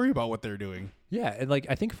 Don't worry about what they're doing. Yeah, and like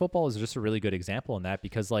I think football is just a really good example in that,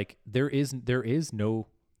 because like there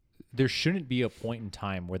shouldn't be a point in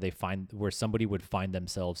time where somebody would find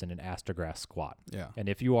themselves in an ass to grass squat. Yeah. And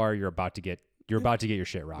if you are, you're about to get your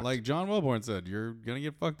shit rocked. Like John Wellborn said, you're gonna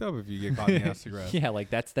get fucked up if you get caught in the ass to grass. Yeah, like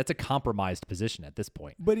that's a compromised position at this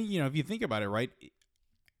point. But you know, if you think about it, right,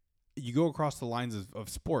 you go across the lines of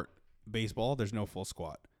sport. Baseball, there's no full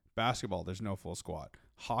squat. Basketball, there's no full squat.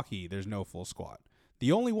 Hockey, there's no full squat.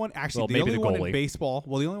 The only one, actually, the only one in baseball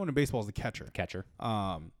is the catcher.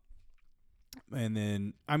 And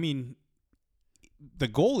then, I mean, the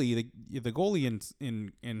goalie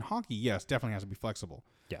in hockey, yes, definitely has to be flexible.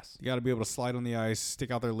 Yes. You got to be able to slide on the ice, stick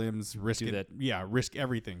out their limbs, risk it. Yeah, risk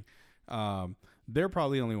everything. They're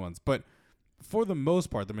probably the only ones. But for the most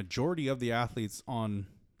part, the majority of the athletes on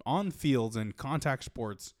fields and contact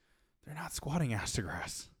sports, they're not squatting ass to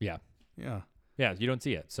grass. Yeah. Yeah. Yeah, you don't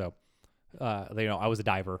see it. So, you know, I was a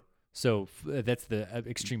diver. So that's the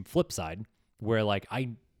extreme flip side where like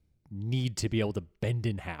I need to be able to bend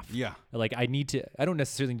in half. Yeah. Like I don't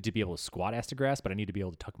necessarily need to be able to squat ass to grass, but I need to be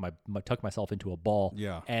able to tuck myself into a ball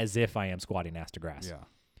as if I am squatting ass to grass. Yeah.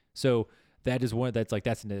 So that is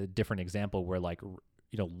that's a different example where like,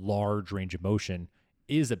 you know, large range of motion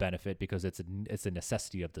is a benefit because it's a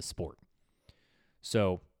necessity of the sport.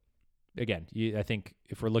 So again, I think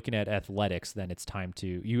if we're looking at athletics, then it's time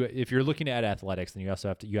if you're looking at athletics, then you also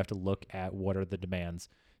have to look at what are the demands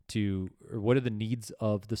or what are the needs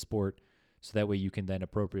of the sport, so that way you can then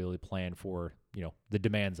appropriately plan for, you know, the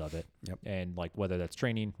demands of it. Yep. And like whether that's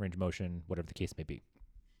training, range of motion, whatever the case may be.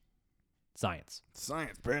 Science,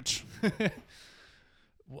 bitch.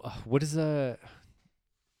 what does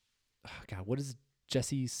what does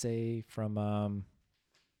Jesse say from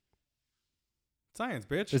Science,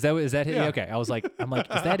 bitch. Is that it? Yeah. Okay. I'm like,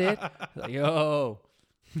 is that it? Like, yo.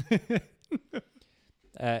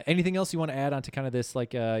 Anything else you want to add on to kind of this,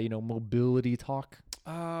 like, you know, mobility talk?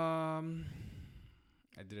 I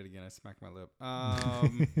did it again. I smacked my lip.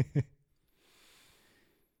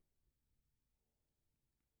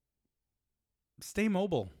 Stay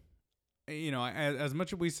mobile. You know, as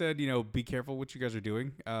much as we said, you know, be careful what you guys are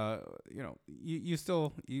doing. You know, you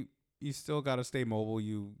still got to stay mobile.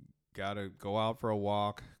 You got to go out for a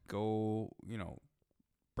walk. Go, you know,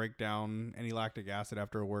 break down any lactic acid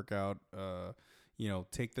after a workout. You know,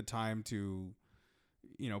 take the time to,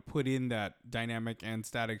 you know, put in that dynamic and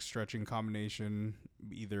static stretching combination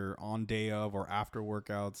either on day of or after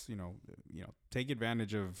workouts. You know, take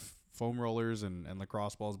advantage of foam rollers and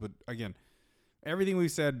lacrosse balls. But again, everything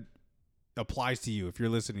we've said applies to you if you're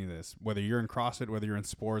listening to this, whether you're in CrossFit, whether you're in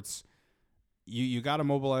sports. You got to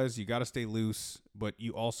mobilize, you got to stay loose, but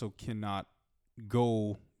you also cannot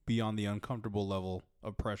go beyond the uncomfortable level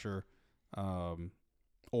of pressure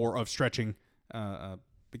or of stretching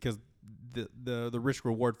because the risk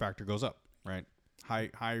reward factor goes up, right?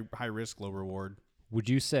 High risk, low reward. Would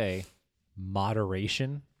you say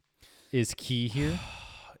moderation is key here?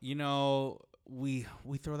 You know, we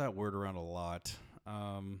throw that word around a lot.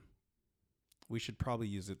 We should probably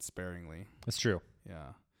use it sparingly. That's true.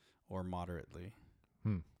 Yeah. Or moderately.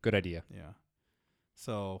 Good idea. Yeah.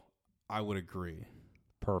 So I would agree.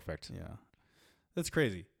 Perfect. Yeah. That's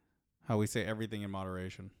crazy how we say everything in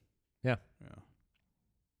moderation. Yeah. Yeah.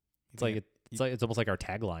 It's almost like our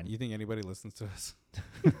tagline. You think anybody listens to us?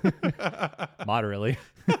 Moderately.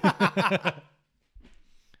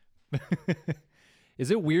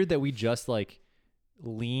 Is it weird that we just like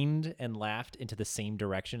leaned and laughed into the same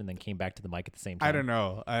direction and then came back to the mic at the same time? I don't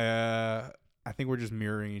know. I think we're just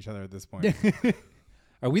mirroring each other at this point.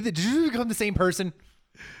 Did you become the same person?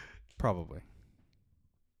 Probably.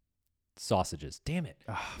 Sausages. Damn it.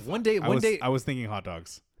 Ah, One day. I was thinking hot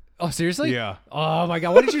dogs. Oh, seriously? Yeah. Oh my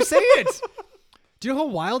God. Why did you say it? Do you know how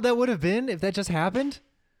wild that would have been if that just happened?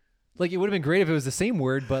 Like, it would have been great if it was the same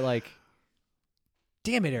word, but like,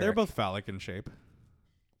 damn it, Eric. They're both phallic in shape.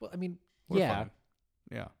 Well, I mean, We're yeah. fine.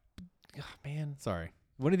 Yeah. Oh, man. Sorry.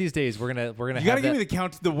 One of these days, we're gonna You have gotta that. give me the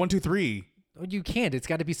count, the 1, 2, 3. Oh, you can't. It's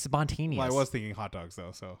got to be spontaneous. Well, I was thinking hot dogs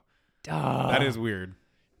though, so Ah, that is weird.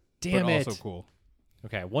 damn but it. also cool.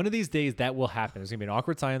 Okay, one of these days that will happen. There's gonna be an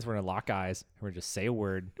awkward silence. We're gonna lock eyes and we're gonna just say a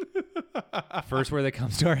word, first word that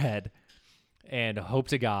comes to our head, and hope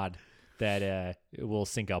to God that it will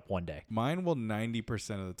sync up one day. Mine will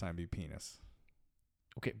 90% of the time be penis.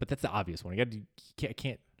 Okay, but that's the obvious one. You can't.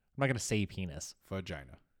 I'm not gonna say penis.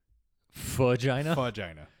 Vagina. Vagina.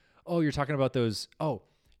 Vagina. Oh, you're talking about those. Oh,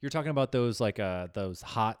 you're talking about those like those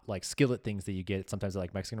hot like skillet things that you get sometimes at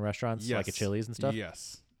like Mexican restaurants, like at Chili's and stuff.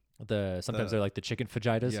 Yes. Sometimes they're like the chicken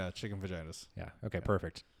fajitas. Yeah, chicken vaginas. Yeah. Okay.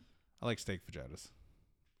 Perfect. I like steak vaginas.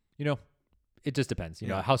 You know, it just depends. You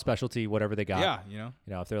know, Yeah. how specialty, whatever they got. Yeah, you know.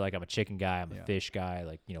 You know, if they're like, I'm a chicken guy, I'm Yeah. a fish guy,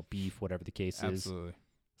 like, you know, beef, whatever the case is. Absolutely.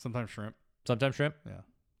 Sometimes shrimp. Sometimes shrimp. Yeah.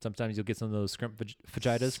 Sometimes you'll get some of those shrimp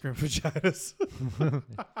fajitas. Shrimp vaginas.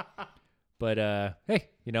 But hey,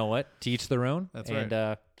 you know what? To each their own. That's and,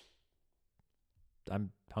 right.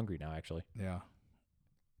 I'm hungry now, actually. Yeah.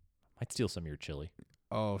 Might steal some of your chili.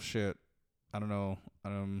 Oh shit. I don't know.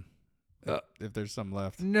 If there's some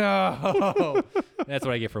left. No. That's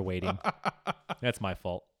what I get for waiting. That's my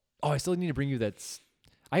fault. Oh, I still need to bring you that.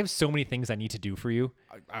 I have so many things I need to do for you.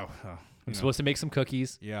 I'm supposed to make some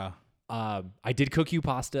cookies. Yeah. I did cook you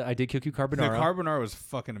pasta. I did cook you The carbonara. carbonara was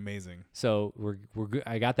fucking amazing. So we're good.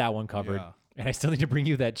 I got that one covered, Yeah. and I still need to bring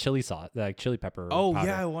you that chili sauce, like chili pepper. Oh powder,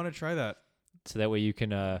 yeah, I want to try that. so that way you can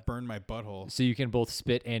Burn my butthole. so you can both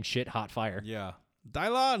spit and shit hot fire, Yeah.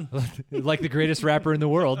 Dylon. like the greatest rapper in the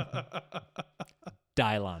world,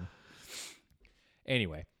 Dylon.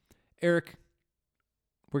 Anyway, Eric,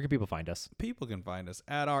 where can people find us? People can find us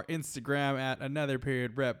at our Instagram at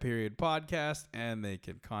another_rep_podcast, and they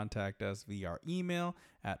can contact us via our email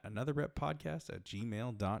at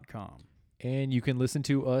anotherreppodcast@gmail.com. And you can listen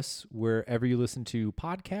to us wherever you listen to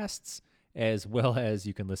podcasts, as well as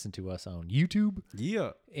you can listen to us on YouTube.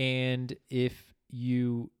 Yeah. And if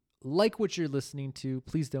you like what you're listening to,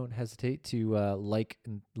 please don't hesitate to like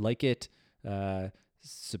it,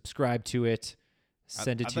 subscribe to it,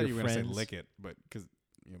 send it to your you were friends. gonna say lick it, but because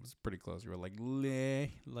it was pretty close. You were like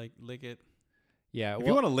lick it. Yeah, If you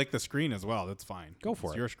well, want to lick the screen as well, that's fine. Go for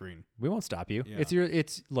It's it. your screen. we won't stop you. Yeah. It's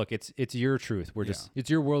your truth. We're just it's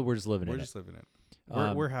your world. We're just living We're in just it. living it.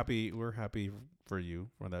 Um, We're happy. We're happy for you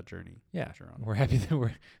for that journey. Yeah, that you're on. we're happy that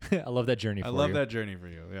we're. I love that journey. I for love you. that journey for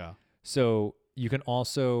you. Yeah. So you can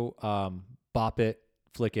also bop it,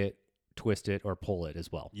 flick it, twist it, or pull it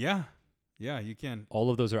as well. Yeah. Yeah, you can. All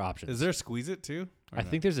of those are options. Is there a squeeze it too? Or I no?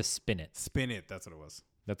 think there's a spin it. Spin it. That's what it was.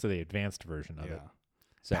 That's the advanced version of Yeah. it.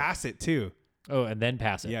 So, Pass it too. oh, and then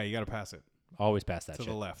pass it. Yeah, you got to pass it Always pass that to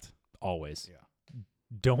shit. the left. Always. Yeah.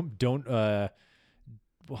 Don't oh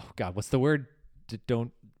God, what's the word?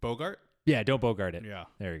 Don't Bogart? don't bogart it. Yeah.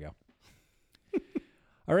 There you go.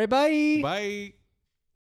 All right, bye. Bye.